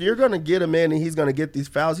way. If you're gonna get him in and he's gonna get these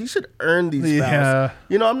fouls, he should earn these fouls.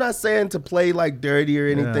 You know, I'm not saying to play like dirty or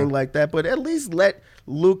anything like that, but at least let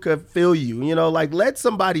Luka feel you. You know, like let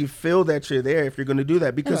somebody feel that you're there if you're gonna do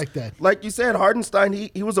that. Because, like you said, Hartenstein,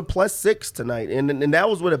 he was a +6 tonight, and that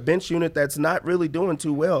was with a bench unit that's not really doing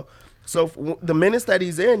too well. So the minutes that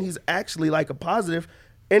he's in, he's actually like a positive.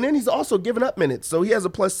 And then he's also giving up minutes. So he has a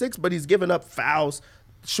 +6, but he's giving up fouls,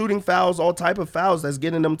 shooting fouls, all type of fouls that's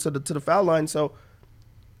getting them to the foul line. So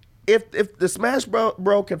if the Smash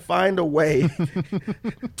Bro can find a way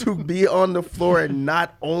to be on the floor and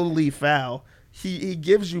not only foul, he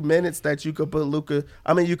gives you minutes that you could put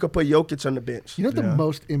you could put Jokic on the bench. You know what the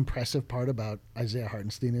most impressive part about Isaiah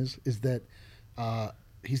Hartenstein is that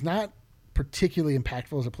he's not particularly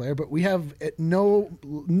impactful as a player, but we have no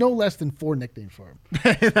less than 4 nicknames for him.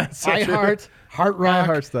 That's so iHeart, Heart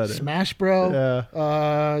Rock, Smash Bro.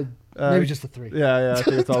 Maybe just the 3. Yeah, I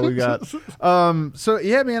think that's all we got. So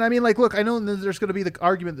yeah, man. I mean, like, look, I know there's going to be the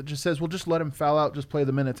argument that just says, "Well, just let him foul out, just play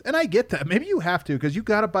the minutes," and I get that. Maybe you have to because you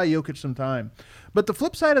got to buy Jokic some time. But the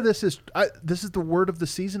flip side of this is, this is the word of the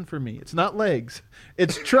season for me. It's not legs,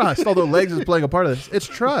 it's trust. Although legs is playing a part of this, it's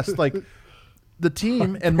trust. Like. The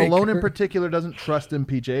team, and Malone in particular, doesn't trust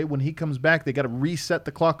MPJ. When he comes back, they got to reset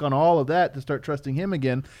the clock on all of that to start trusting him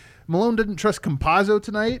again. Malone didn't trust Campazzo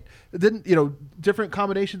tonight. Different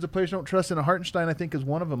combinations of players don't trust, and Hartenstein, I think, is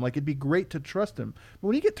one of them. Like, it'd be great to trust him. But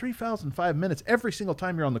when you get 3 fouls in 5 minutes every single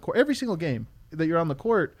time you're on the court, every single game that you're on the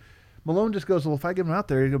court, Malone just goes, well, if I get him out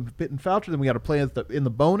there, he's going to be in foul trouble, then we got to play in the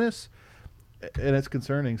bonus, and it's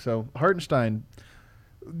concerning. So Hartenstein,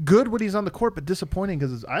 good when he's on the court, but disappointing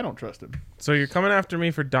because I don't trust him. So you're coming after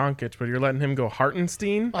me for Doncic, but you're letting him go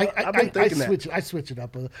Hartenstein? I switch it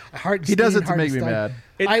up. Hartenstein, he does it to make me mad.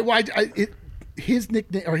 His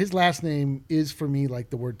nickname or his last name is for me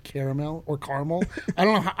like the word caramel or caramel. I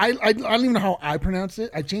don't know how, I don't even know how I pronounce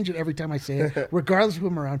it. I change it every time I say it, regardless of who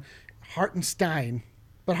I'm around. Hartenstein,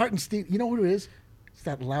 but Hartenstein. You know what it is? It's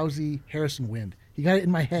that lousy Harrison Wind. He got it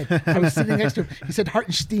in my head. I was sitting next to him. He said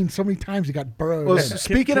Hartenstein so many times he got burrowed. Well,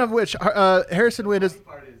 speaking of which, Harrison Wind is. The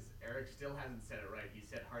part is Eric still hasn't said it right. He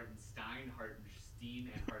said Hartenstein, Hartenstein,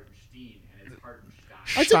 and Hartenstein, and it's Hartenstein.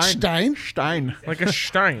 I said Stein. Like a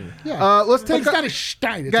Stein. Yeah. Let's take. It's not a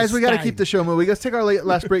Stein. It's guys, a we got to Stein. keep the show moving. Let's take our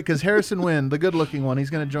last break because Harrison Wind, the good-looking one, he's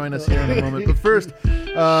going to join us here in a moment. But first,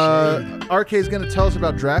 RK is going to tell us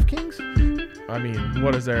about DraftKings. I mean,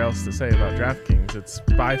 what is there else to say about DraftKings? It's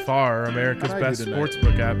by far America's best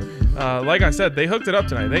sportsbook app. Like I said, they hooked it up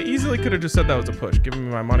tonight. They easily could have just said that was a push, given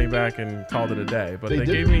me my money back and called it a day. But they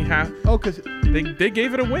gave me half. Oh, because they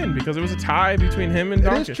gave it a win because it was a tie between him and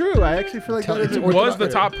Doncic. It is true. I actually feel like it was the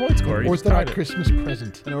top point scorer. Orthodox Christmas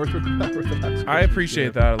present. I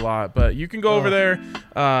appreciate that a lot. But you can go over there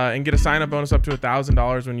and get a sign-up bonus up to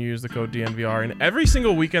 $1,000 when you use the code DNVR. And every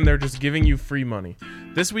single weekend, they're just giving you free money.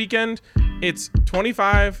 This weekend, it's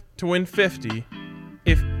 25 to win 50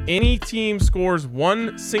 if any team scores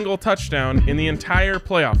one single touchdown in the entire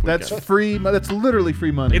playoff weekend. That's free. That's literally free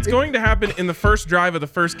money. It's going to happen in the first drive of the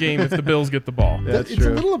first game if the Bills get the ball. It's a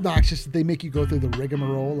little obnoxious that they make you go through the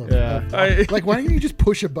rigmarole of like, why don't you just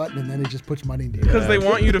push a button and then it just puts money into you? Because they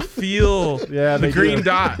want you to feel the green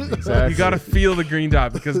dot. Exactly. You got to feel the green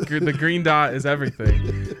dot because the green dot is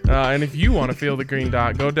everything. And if you want to feel the green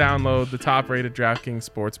dot, go download the top-rated DraftKings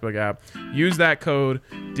Sportsbook app. Use that code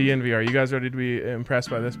DNVR. You guys ready to be impressed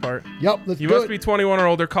by this part? Yep. You must be 21 or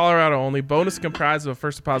older, Colorado only. Bonus comprised of a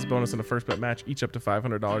first deposit bonus and a first bet match, each up to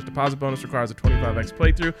 $500. Deposit bonus requires a 25x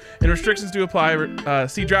playthrough, and restrictions do apply.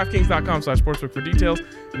 See DraftKings.com/sportsbook for details.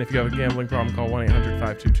 And if you have a gambling problem, call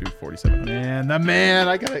 1-800-522-4700. Man,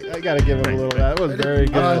 I gotta give him a little. That was very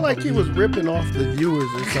good. I feel like he was ripping off the viewers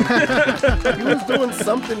or something. He was doing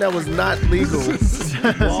something that was not legal.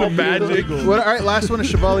 Some magic. All right, last one is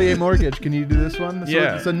Chevalier Mortgage. Can you do this one?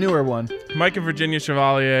 It's a newer one. Mike and Virginia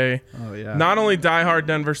Chevalier. Oh, yeah. Not only diehard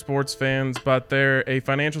Denver sports fans, but they're a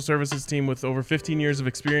financial services team with over 15 years of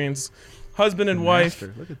experience. Husband and wife.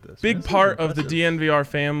 Look at this. Big part of the DNVR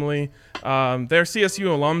family. They're CSU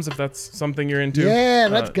alums, if that's something you're into. Yeah,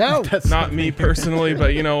 let's go. That's not me personally,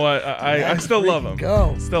 but you know what? I still love them.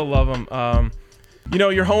 Still love them.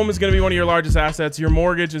 Your home is going to be one of your largest assets. Your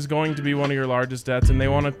mortgage is going to be one of your largest debts, and they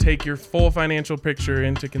want to take your full financial picture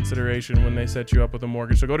into consideration when they set you up with a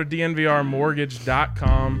mortgage. So go to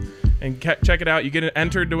dnvrmortgage.com and check it out. You get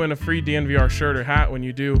entered to win a free DNVR shirt or hat when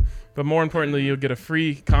you do, but more importantly, you'll get a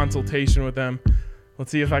free consultation with them.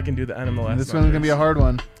 Let's see if I can do the NMLS. This one's going to be a hard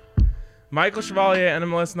one. Michael Chevalier,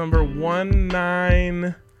 NMLS number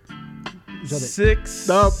 19. 6.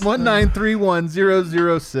 No,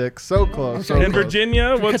 1931006. So close. So And close.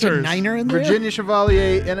 Virginia, what's a hers? niner in there? Virginia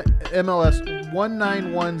Chevalier and MLS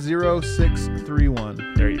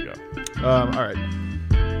 1910631. There you go. All right.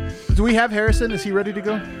 Do we have Harrison? Is he ready to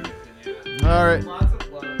go? All right. Lots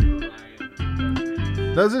of love for Ryan.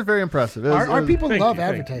 Those are very impressive. Our people Thank love you,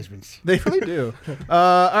 thank you. advertisements. They really do.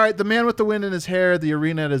 All right. The man with the wind in his hair, the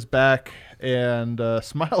arena at his back, and a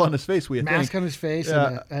smile on his face, we Mask think. on his face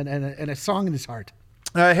Yeah. and a song in his heart.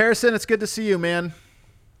 Harrison, it's good to see you, man.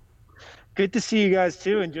 Good to see you guys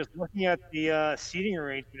too. And just looking at the seating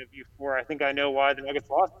arrangement of you four, I think I know why the Nuggets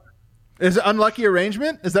lost. Is it unlucky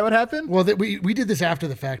arrangement? Is that what happened? Well, we did this after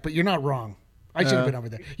the fact, but you're not wrong. I should have been over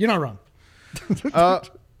there. You're not wrong.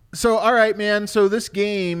 So, all right, man. So this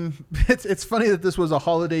game, it's funny that this was a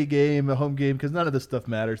holiday game, a home game, because none of this stuff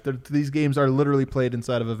matters. These games are literally played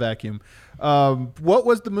inside of a vacuum. What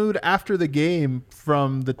was the mood after the game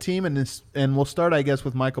from the team? And we'll start, I guess,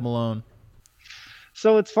 with Michael Malone.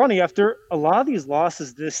 So it's funny, after a lot of these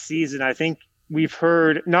losses this season, I think we've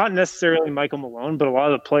heard not necessarily Michael Malone, but a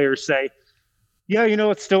lot of the players say, yeah,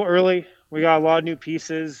 it's still early. We got a lot of new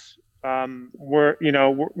pieces.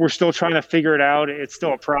 We're still trying to figure it out. It's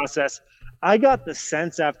still a process. I got the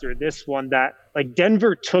sense after this one that like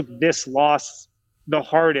Denver took this loss the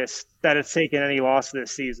hardest that it's taken any loss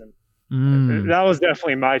this season. That was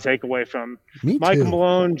definitely my takeaway from Michael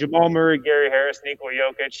Malone, Jamal Murray, Gary Harris, Nikola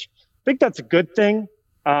Jokic. I think that's a good thing.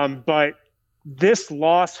 But this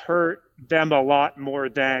loss hurt them a lot more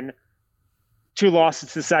than 2 losses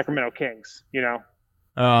to the Sacramento Kings,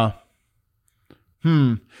 Well,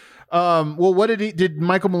 did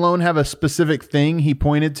Michael Malone have a specific thing he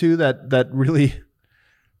pointed to that really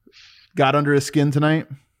got under his skin tonight?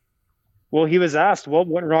 Well, he was asked what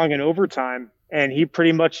went wrong in overtime, and he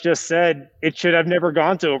pretty much just said it should have never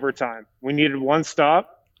gone to overtime. We needed one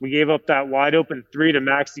stop. We gave up that wide open 3 to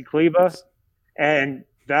Maxi Kleber, and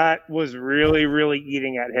that was really, really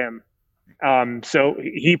eating at him. So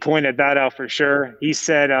he pointed that out for sure. He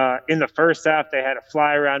said in the first half they had a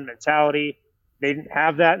fly around mentality. They didn't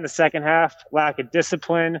have that in the second half, lack of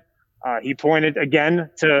discipline. He pointed again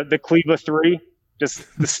to the Kleber 3, just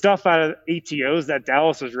the stuff out of ATOs that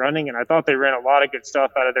Dallas was running. And I thought they ran a lot of good stuff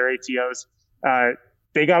out of their ATOs.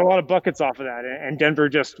 They got a lot of buckets off of that. And Denver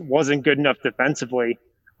just wasn't good enough defensively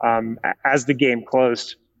as the game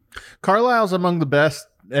closed. Carlisle's among the best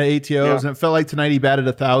at ATOs, and it felt like tonight he batted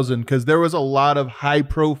 1,000 because there was a lot of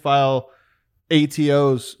high-profile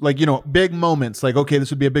ATOs, like, big moments, like, okay, this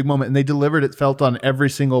would be a big moment. And they delivered, it felt, on every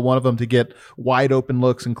single one of them to get wide open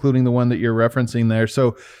looks, including the one that you're referencing there.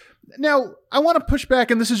 So now I want to push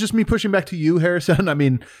back, and this is just me pushing back to you, Harrison. I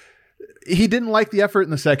mean, he didn't like the effort in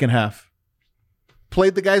the second half.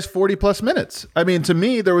 Played the guys 40-plus minutes. I mean, to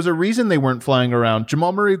me, there was a reason they weren't flying around.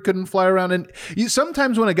 Jamal Murray couldn't fly around. And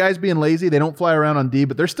sometimes when a guy's being lazy, they don't fly around on D,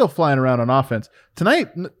 but they're still flying around on offense. Tonight,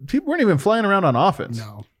 people weren't even flying around on offense.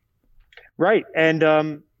 No. Right.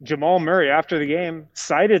 And Jamal Murray, after the game,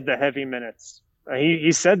 cited the heavy minutes.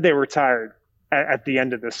 He said they were tired at the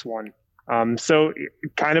end of this one. So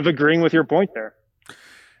kind of agreeing with your point there.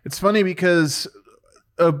 It's funny because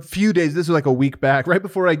a few days, this was like a week back, right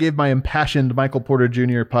before I gave my impassioned Michael Porter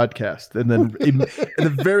Jr. podcast. And then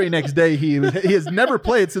the very next day, he has never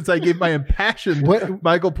played since I gave my impassioned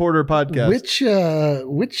Michael Porter podcast.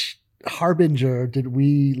 Which harbinger did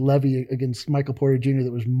we levy against Michael Porter Jr.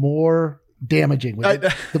 that was more damaging?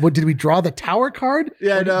 Did we draw the tower card?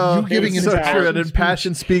 Yeah, no. You giving so true. An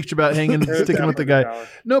impassioned speech about sticking with the guy.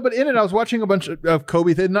 No, but in it, I was watching a bunch of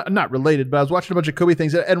Kobe things, not related, but I was watching a bunch of Kobe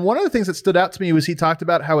things. And one of the things that stood out to me was he talked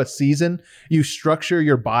about how a season, you structure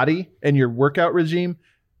your body and your workout regime.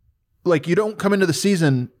 Like, you don't come into the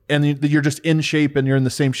season and you're just in shape and you're in the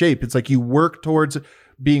same shape. It's like you work towards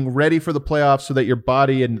being ready for the playoffs so that your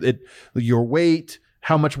body and your weight,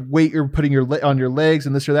 how much weight you're putting on your legs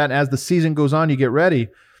and this or that. And as the season goes on, you get ready.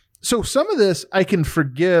 So some of this I can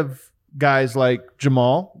forgive guys like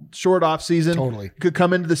Jamal, short off season, totally could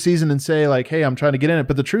come into the season and say like, hey, I'm trying to get in it.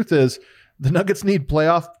 But the truth is the Nuggets need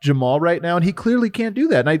playoff Jamal right now, and he clearly can't do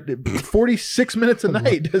that. And 46 minutes a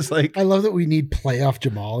night is like... I love that we need playoff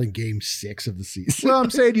Jamal in Game 6 of the season. Well, I'm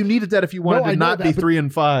saying you needed that if you wanted to not be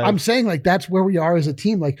 3-5. I'm saying like that's where we are as a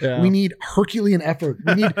team. Like we need Herculean effort.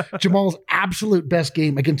 We need Jamal's absolute best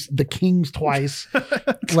game against the Kings twice.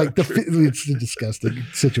 It's a disgusting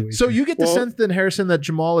situation. So you get the sense then, Harrison, that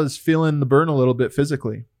Jamal is feeling the burn a little bit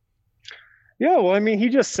physically. Yeah, well, I mean, he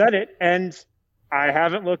just said it, and I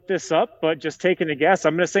haven't looked this up, but just taking a guess,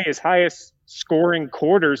 I'm going to say his highest scoring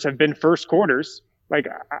quarters have been first quarters. Like,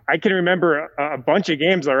 I can remember a bunch of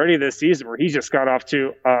games already this season where he just got off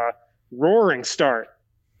to a roaring start.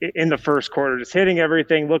 in the first quarter, just hitting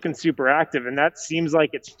everything, looking super active, and that seems like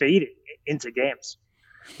it's fading into games.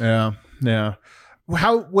 Yeah.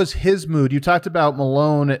 How was his mood? You talked about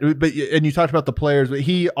Malone, and you talked about the players, but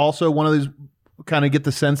he also one of these kind of get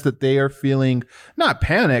the sense that they are feeling not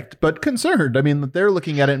panicked, but concerned. I mean, they're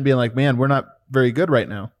looking at it and being like, man, we're not very good right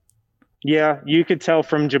now. Yeah, you could tell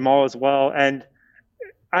from Jamal as well. And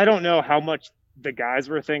I don't know how much the guys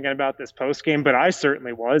were thinking about this post game, but I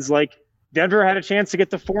certainly was. Like, Denver had a chance to get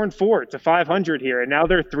to 4-4 to 500 here, and now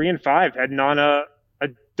they're 3-5, heading on a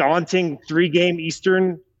daunting 3-game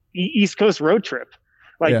East Coast road trip.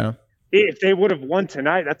 Like, if they would have won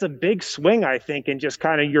tonight, that's a big swing, I think, in just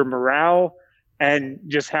kind of your morale and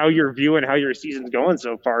just how you're viewing how your season's going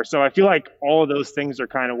so far. So I feel like all of those things are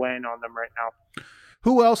kind of weighing on them right now.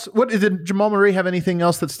 Who else? Did Jamal Murray have anything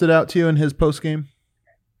else that stood out to you in his post game?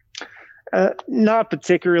 Not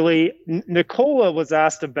particularly. Nikola was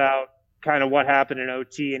asked about kind of what happened in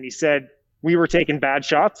OT, and he said, we were taking bad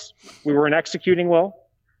shots. We weren't executing well.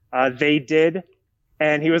 They did.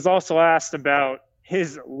 And he was also asked about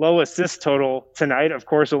his low assist total tonight. Of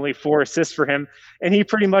course, only 4 assists for him. And he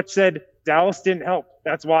pretty much said, Dallas didn't help.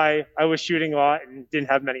 That's why I was shooting a lot and didn't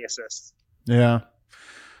have many assists. Yeah.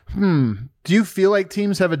 Do you feel like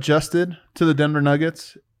teams have adjusted to the Denver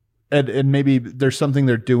Nuggets and maybe there's something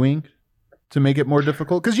they're doing to make it more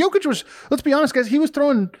difficult? Because Jokic was, let's be honest, guys, he was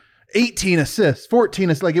throwing 18 assists, 14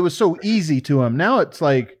 assists. Like, it was so easy to him. Now it's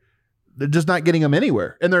like they're just not getting him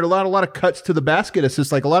anywhere. And there are a lot of cuts to the basket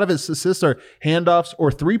assists. Like, a lot of his assists are handoffs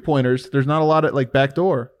or 3-pointers. There's not a lot of like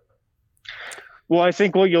backdoor. Well, I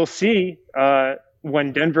think what you'll see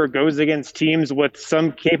when Denver goes against teams with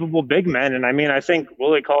some capable big men, and I mean, I think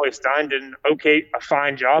Willie Cauley-Stein did a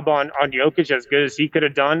fine job on Jokic, as good as he could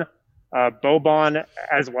have done. Boban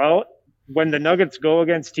as well. When the Nuggets go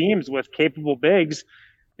against teams with capable bigs,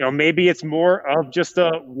 maybe it's more of just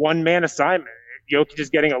a one-man assignment. Jokic is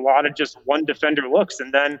getting a lot of just one defender looks,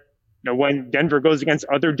 and then when Denver goes against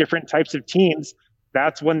other different types of teams,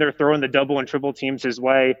 that's when they're throwing the double and triple teams his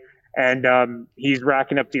way, and he's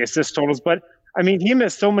racking up the assist totals. But I mean, he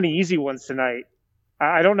missed so many easy ones tonight.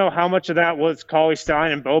 I don't know how much of that was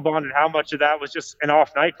Cauley-Stein and Boban, and how much of that was just an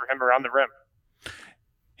off night for him around the rim.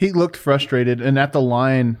 He looked frustrated, and at the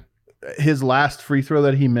line, his last free throw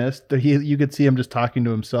that he missed, you could see him just talking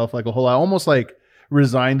to himself like a whole lot, almost like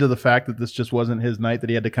resigned to the fact that this just wasn't his night, that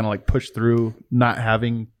he had to kind of like push through not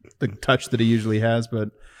having the touch that he usually has.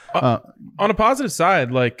 But on a positive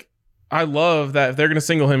side, like, I love that if they're going to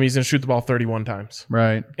single him, he's going to shoot the ball 31 times.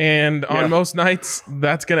 Right. And on most nights,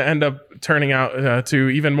 that's going to end up turning out to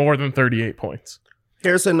even more than 38 points.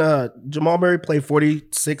 Harrison, Jamal Murray played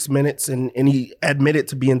 46 minutes, and he admitted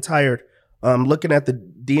to being tired. Looking at the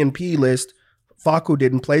DNP list, Facu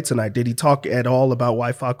didn't play tonight. Did he talk at all about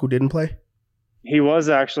why Facu didn't play? He was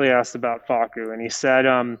actually asked about Facu, and he said,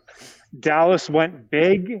 Dallas went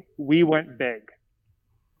big, we went big.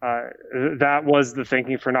 That was the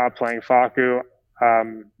thinking for not playing Facu.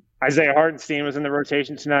 Isaiah Hartenstein was in the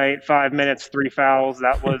rotation tonight, 5 minutes, 3 fouls.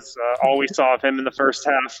 That was all we saw of him in the first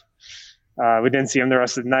half. We didn't see him the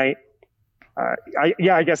rest of the night.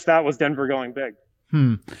 I guess that was Denver going big.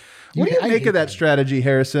 What do you make of that strategy,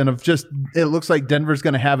 Harrison, of just, it looks like Denver's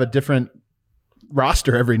going to have a different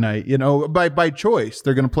roster every night, by choice.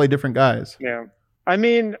 They're going to play different guys. Yeah. I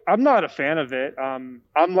mean, I'm not a fan of it. I'm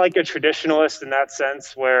like a traditionalist in that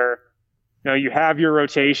sense where, you have your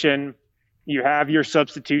rotation, you have your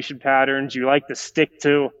substitution patterns. You like to stick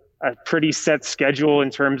to a pretty set schedule in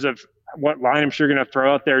terms of what lineups you're going to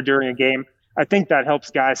throw out there during a game. I think that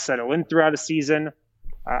helps guys settle in throughout a season.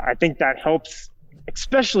 I think that helps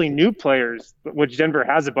especially new players, which Denver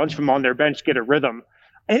has a bunch of them on their bench, get a rhythm.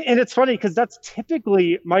 And it's funny because that's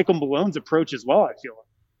typically Michael Malone's approach as well,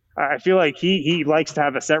 I feel like he likes to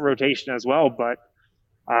have a set rotation as well. But,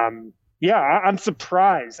 I'm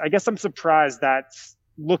surprised. I guess I'm surprised that's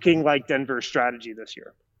looking like Denver's strategy this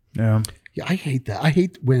year. Yeah, I hate that. I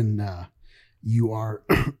hate when you are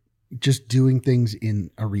just doing things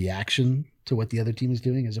in a reaction to what the other team is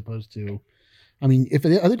doing as opposed to, I mean, if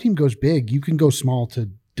the other team goes big, you can go small to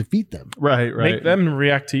defeat them. Right. Make them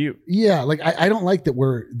react to you. Yeah, like I don't like that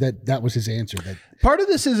was his answer. That part of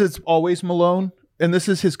this is it's always Malone, and this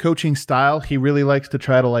is his coaching style. He really likes to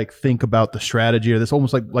try to like think about the strategy, or this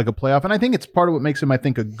almost like a playoff. And I think it's part of what makes him, I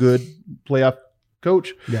think, a good playoff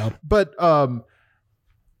coach. Yeah. But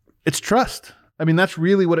it's trust. I mean, that's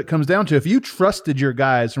really what it comes down to. If you trusted your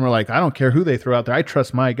guys and were like, I don't care who they throw out there, I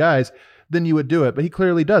trust my guys, then you would do it. But he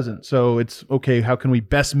clearly doesn't. So it's okay. How can we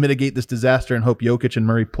best mitigate this disaster and hope Jokic and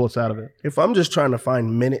Murray pull us out of it? If I'm just trying to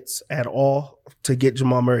find minutes at all to get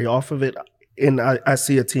Jamal Murray off of it, and I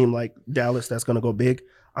see a team like Dallas that's going to go big,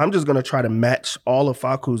 I'm just going to try to match all of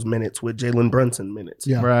Facu's minutes with Jalen Brunson minutes.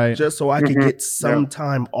 Yeah. Right. Just so I can get some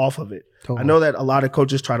time off of it. Totally. I know that a lot of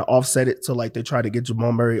coaches try to offset it. So like they try to get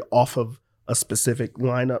Jamal Murray off of a specific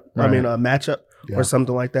lineup. Right. I mean, a matchup or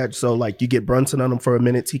something like that. So like you get Brunson on him for a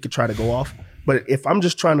minute, he could try to go off. But if I'm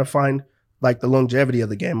just trying to find like the longevity of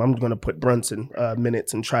the game, I'm going to put Brunson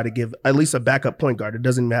minutes and try to give at least a backup point guard. It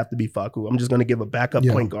doesn't even have to be Facu. I'm just going to give a backup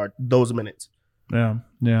point guard those minutes.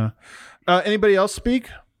 Yeah. Anybody else speak?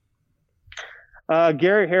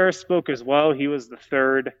 Gary Harris spoke as well. He was the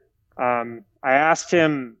third. I asked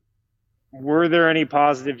him, were there any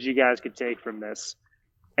positives you guys could take from this?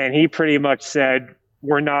 And he pretty much said,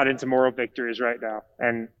 we're not into moral victories right now.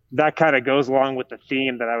 And that kind of goes along with the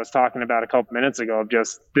theme that I was talking about a couple minutes ago of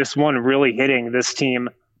just this one really hitting this team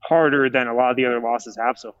harder than a lot of the other losses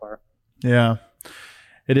have so far. Yeah,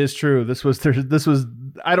 it is true. This was,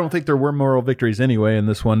 I don't think there were moral victories anyway in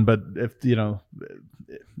this one, but if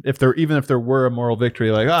there were a moral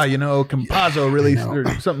victory, like, Campazzo really,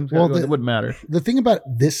 or something, it wouldn't matter. The thing about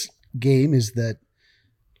this game is that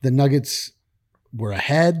the Nuggets were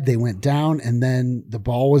ahead, they went down, and then the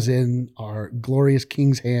ball was in our glorious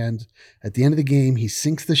King's hand. At the end of the game, he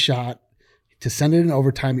sinks the shot to send it in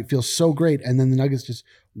overtime. It feels so great, and then the Nuggets just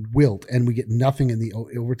wilt, and we get nothing in the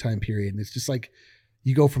overtime period. And it's just like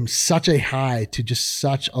you go from such a high to just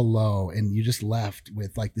such a low, and you just left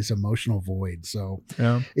with like this emotional void. So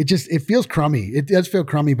it feels crummy. It does feel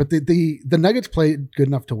crummy, but the Nuggets played good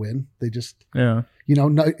enough to win. They just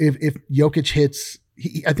if Jokic hits.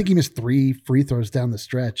 I think he missed 3 free throws down the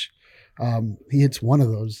stretch. He hits one of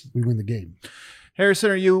those, we win the game.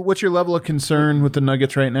 Harrison, what's your level of concern with the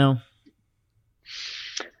Nuggets right now?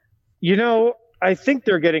 I think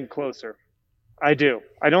they're getting closer. I do.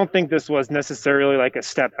 I don't think this was necessarily like a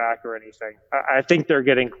step back or anything. I think they're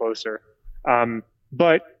getting closer.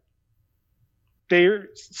 But they're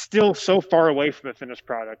still so far away from a finished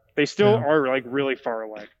product. They still are like really far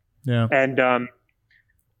away. Yeah. And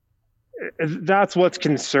that's what's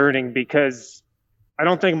concerning, because I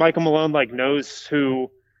don't think Michael Malone knows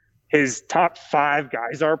who his top 5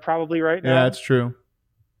 guys are probably right now. Yeah, that's true.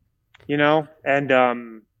 And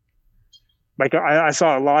I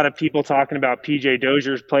saw a lot of people talking about PJ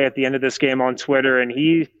Dozier's play at the end of this game on Twitter, and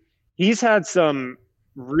he's had some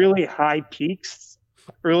really high peaks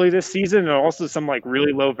early this season and also some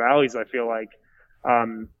really low valleys, I feel like.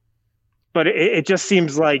 But it just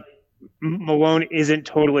seems like Malone isn't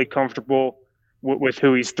totally comfortable with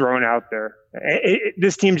who he's thrown out there.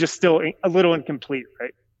 This team's just still a little incomplete,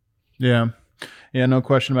 right? Yeah, no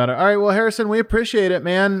question about it. All right, well, Harrison, we appreciate it,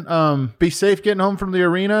 man. Be safe getting home from the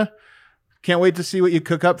arena. Can't wait to see what you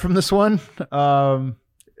cook up from this one.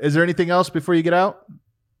 Is there anything else before you get out?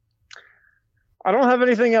 I don't have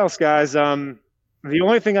anything else, guys. The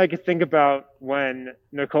only thing I could think about when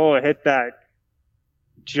Nikola hit that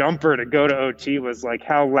jumper to go to OT was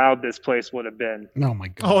how loud this place would have been. Oh my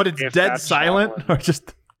god! Oh, and it's dead silent, or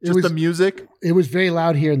just the music. It was very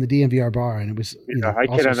loud here in the DNVR bar, and it was. I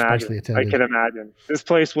can imagine. This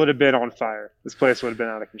place would have been on fire. This place would have been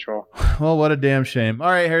out of control. Well, what a damn shame.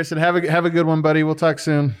 All right, Harrison, have a good one, buddy. We'll talk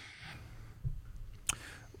soon.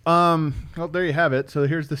 Well, there you have it. So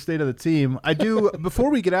here's the state of the team. I do.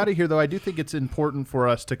 Before we get out of here, though, I do think it's important for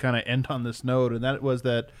us to kind of end on this note, and that was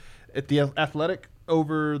that at the Athletic,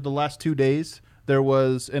 over the last 2 days, there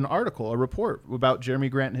was an article, a report about Jeremy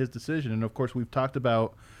Grant and his decision. And of course, we've talked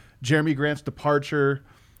about Jeremy Grant's departure.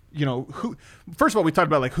 First of all, we talked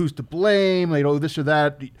about who's to blame, this or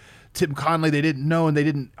that. Tim Conley, they didn't know, and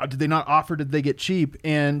did they not offer? Did they get cheap?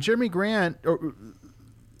 And Jeremy Grant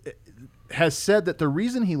has said that the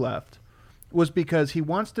reason he left was because he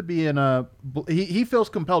wants to be he feels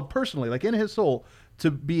compelled personally, in his soul, to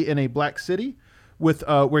be in a black city with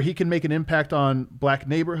where he can make an impact on black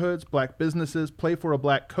neighborhoods, black businesses, play for a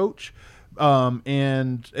black coach,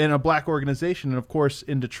 and a black organization. And of course,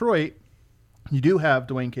 in Detroit, you do have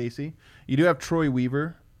Dwayne Casey, you do have Troy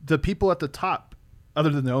Weaver, the people at the top,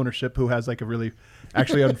 other than the ownership, who has a really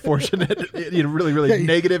actually unfortunate, really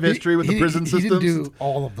negative history with the prison system. He didn't do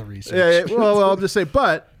all of the research. Well, I'll just say,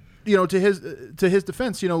 but to his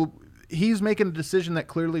defense, he's making a decision that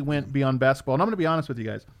clearly went beyond basketball. And I'm going to be honest with you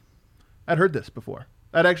guys. I'd heard this before.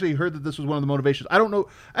 I'd actually heard that this was one of the motivations. I don't know.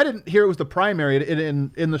 I didn't hear it was the primary.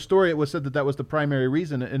 In the story, it was said that was the primary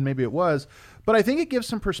reason, and maybe it was. But I think it gives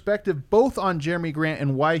some perspective both on Jeremy Grant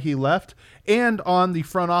and why he left, and on the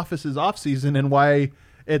front office's offseason and why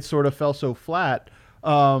it sort of fell so flat.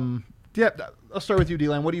 I'll start with you,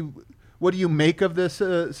 D-Line. What do you make of this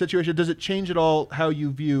situation? Does it change at all how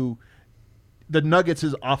you view the Nuggets'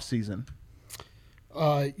 offseason?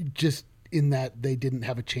 Just in that they didn't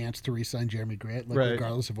have a chance to re-sign Jeremy Grant,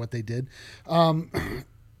 regardless of what they did.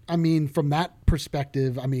 I mean, from that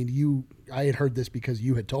perspective, I mean, I had heard this because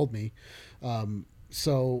you had told me.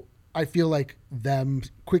 So I feel like them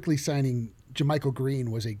quickly signing JaMychal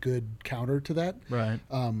Green was a good counter to that. Right.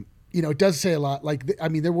 It does say a lot.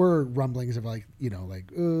 There were rumblings of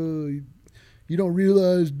you don't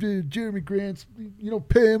realize Jeremy Grant's, you don't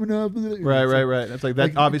pay him enough. Right. It's like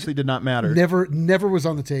that obviously did not matter. Never was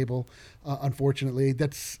on the table, unfortunately.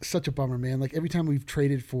 That's such a bummer, man. Like every time we've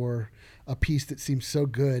traded for a piece that seems so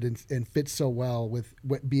good and fits so well with,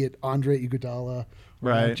 be it Andre Iguodala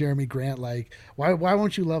or Jeremy Grant, like why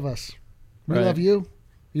won't you love us? We love you.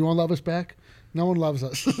 You won't love us back? No one loves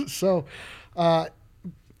us. So, but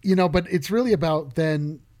it's really about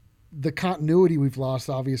then the continuity we've lost,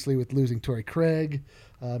 obviously, with losing Torrey Craig,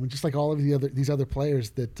 and just like all of these other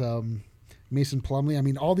players that Mason Plumlee. I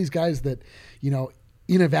mean, all these guys that,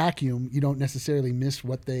 in a vacuum, you don't necessarily miss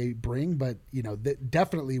what they bring, but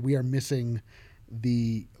definitely we are missing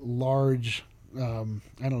the large,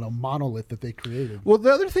 monolith that they created. Well, the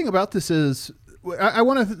other thing about this is, I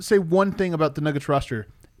want to say one thing about the Nuggets roster.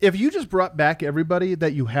 If you just brought back everybody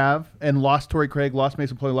that you have and lost Torrey Craig, lost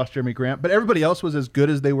Mason Plumlee, lost Jeremy Grant, but everybody else was as good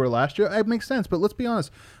as they were last year, it makes sense. But let's be honest.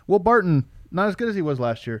 Will Barton, not as good as he was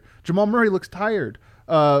last year. Jamal Murray looks tired.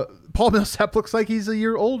 Paul Millsap looks like he's a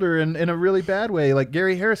year older in a really bad way. Like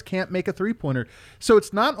Gary Harris can't make a three-pointer. So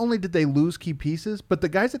it's not only did they lose key pieces, but the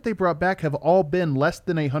guys that they brought back have all been less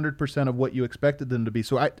than 100% of what you expected them to be.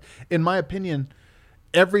 So in my opinion,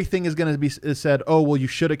 everything is going to be said, oh, well, you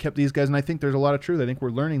should have kept these guys. And I think there's a lot of truth. I think we're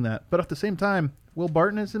learning that. But at the same time, Will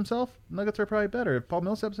Barton is himself. Nuggets are probably better. If Paul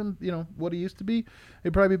Millsap's what he used to be,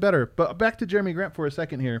 he'd probably be better. But back to Jeremy Grant for a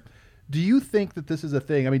second here. Do you think that this is a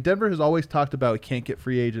thing? I mean, Denver has always talked about it can't get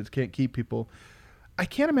free agents, can't keep people. I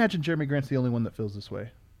can't imagine Jeremy Grant's the only one that feels this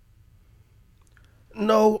way.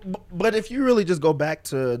 No, but if you really just go back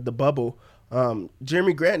to the bubble,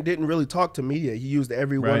 Jeremy Grant didn't really talk to media. He used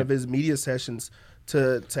every one of his media sessions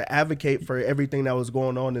to advocate for everything that was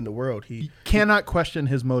going on in the world. He cannot question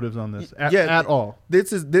his motives on this at all.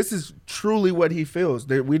 This is truly what he feels.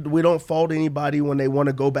 We don't fault anybody when they want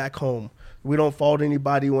to go back home. We don't fault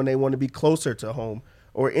anybody when they want to be closer to home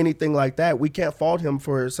or anything like that. We can't fault him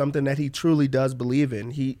for something that he truly does believe in.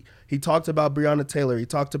 He talked about Breonna Taylor. He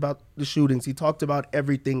talked about the shootings. He talked about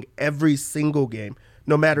everything, every single game,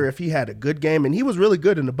 no matter if he had a good game. And he was really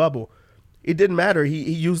good in the bubble. It didn't matter. He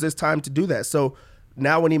used his time to do that. So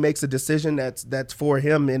now when he makes a decision that's for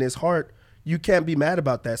him in his heart, you can't be mad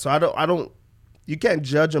about that. So you can't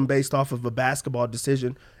judge him based off of a basketball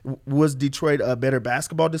decision. Was Detroit a better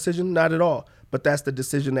basketball decision? Not at all. But that's the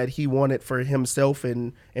decision that he wanted for himself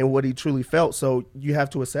and what he truly felt. So you have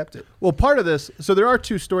to accept it. Well, part of this, so there are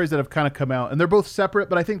two stories that have kind of come out, and they're both separate,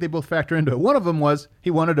 but I think they both factor into it. One of them was he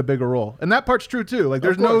wanted a bigger role. And that part's true, too. Like,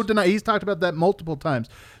 there's no deny. He's talked about that multiple times.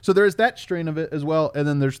 So there's that strain of it as well, and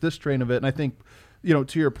then there's this strain of it. And I think,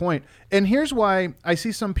 to your point. And here's why I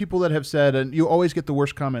see some people that have said, and you always get the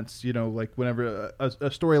worst comments, like whenever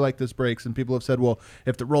a story like this breaks and people have said, well,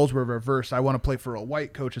 if the roles were reversed, I want to play for a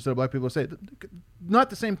white coach instead of black people. Say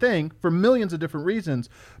not the same thing for millions of different reasons.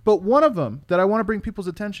 But one of them that I want to bring people's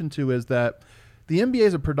attention to is that the NBA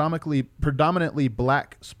is a predominantly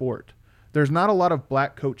black sport. There's not a lot of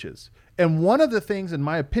black coaches. And one of the things, in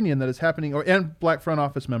my opinion, that is happening, and black front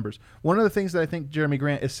office members, one of the things that I think Jeremy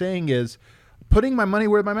Grant is saying is, putting my money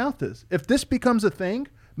where my mouth is. If this becomes a thing,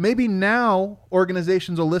 maybe now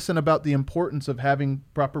organizations will listen about the importance of having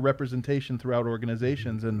proper representation throughout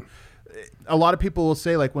organizations. And a lot of people will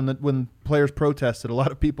say, like when players protested, a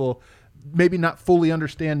lot of people maybe not fully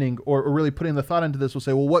understanding or really putting the thought into this will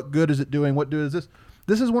say, well, what good is it doing? What good is this?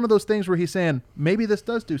 This is one of those things where he's saying, maybe this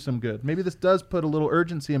does do some good. Maybe this does put a little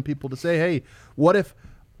urgency in people to say, hey, what if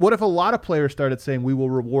a lot of players started saying we will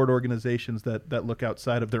reward organizations that look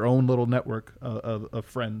outside of their own little network of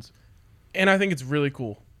friends? And I think it's really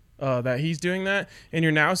cool that he's doing that. And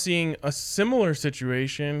you're now seeing a similar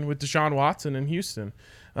situation with Deshaun Watson in Houston.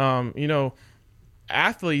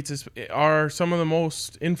 Athletes are some of the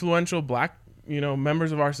most influential black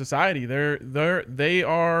members of our society. They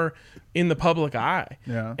are in the public eye.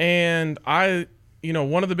 Yeah. And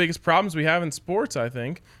one of the biggest problems we have in sports, I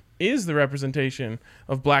think, is the representation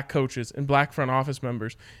of black coaches and black front office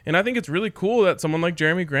members. And I think it's really cool that someone like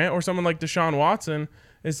Jeremy Grant or someone like Deshaun Watson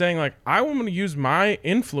is saying, like, I want to use my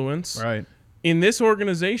influence in this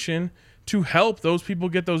organization to help those people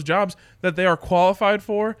get those jobs that they are qualified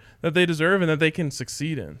for, that they deserve, and that they can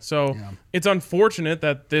succeed in. So it's unfortunate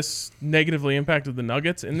that this negatively impacted the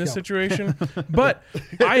Nuggets in this situation, but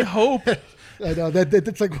I hope. I know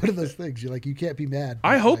that's like one of those things. You're like, you can't be mad.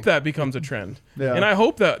 I hope that becomes a trend, and I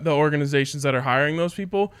hope that the organizations that are hiring those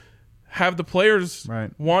people have the players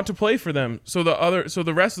want to play for them. So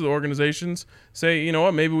the rest of the organizations say, you know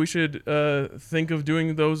what, maybe we should think of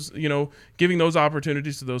doing those, giving those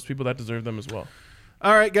opportunities to those people that deserve them as well.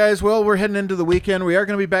 All right, guys. Well, we're heading into the weekend. We are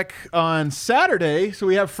going to be back on Saturday. So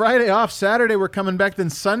we have Friday off. Saturday we're coming back. Then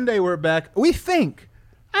Sunday we're back. We think.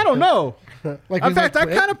 I don't know. In fact, I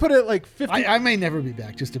kind of put it like 50. I may never be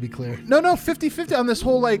back, just to be clear. No, 50-50 on this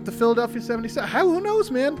whole, the Philadelphia 76. Who knows,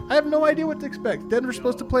 man? I have no idea what to expect. Denver's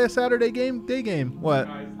supposed to play a Saturday day game. What?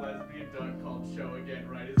 Guys, lesbian dunk called show again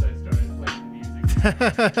right as I started playing music.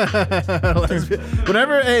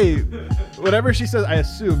 Whatever she says, I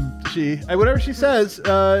assume whatever she says,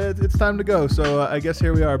 it's time to go. So I guess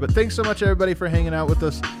here we are. But thanks so much, everybody, for hanging out with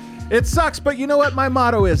us. It sucks, but you know what my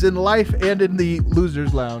motto is in life and in the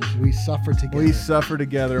Losers Lounge? We suffer together. We suffer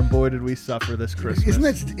together, and boy, did we suffer this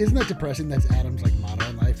Christmas. Isn't that depressing? That's Adam's motto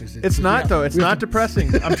in life. It's not, though. It's not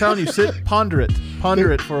depressing. I'm telling you, ponder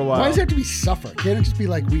it for a while. Why does it have to be suffer? Can't it just be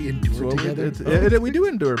like we endure together? We do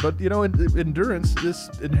endure, but endurance is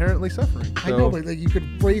inherently suffering. So. I know, but you could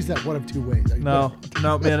phrase that one of two ways. No,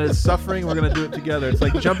 man, it's suffering. We're gonna do it together. It's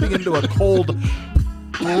like jumping into a cold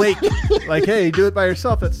lake. Like, hey, do it by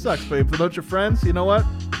yourself. That sucks. But if without your friends, you know what?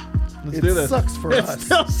 Let's do this. It sucks for us. It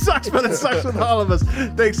still sucks, but it sucks with all of us.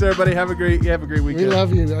 Thanks, everybody. Have a great weekend. We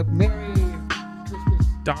love you. Merry Christmas.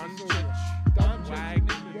 Don Wagner.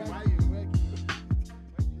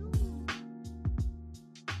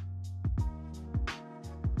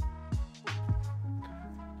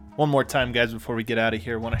 One more time, guys, before we get out of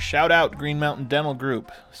here, I want to shout out Green Mountain Dental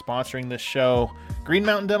Group sponsoring this show. Green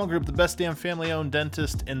Mountain Dental Group, the best damn family-owned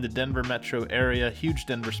dentist in the Denver metro area. Huge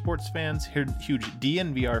Denver sports fans, huge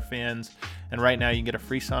DNVR fans, and right now you can get a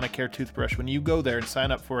free Sonicare toothbrush when you go there and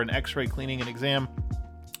sign up for an x-ray cleaning and exam.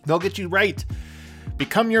 They'll get you right.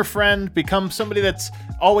 Become your friend. Become somebody that's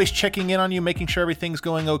always checking in on you, making sure everything's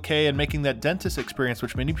going okay, and making that dentist experience,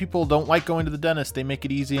 which many people don't like going to the dentist. They make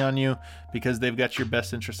it easy on you because they've got your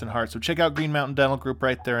best interest in heart. So check out Green Mountain Dental Group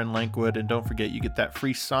right there in Lakewood, and don't forget, you get that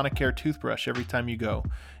free Sonicare toothbrush every time you go.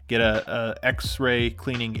 Get a x-ray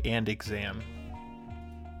cleaning and exam.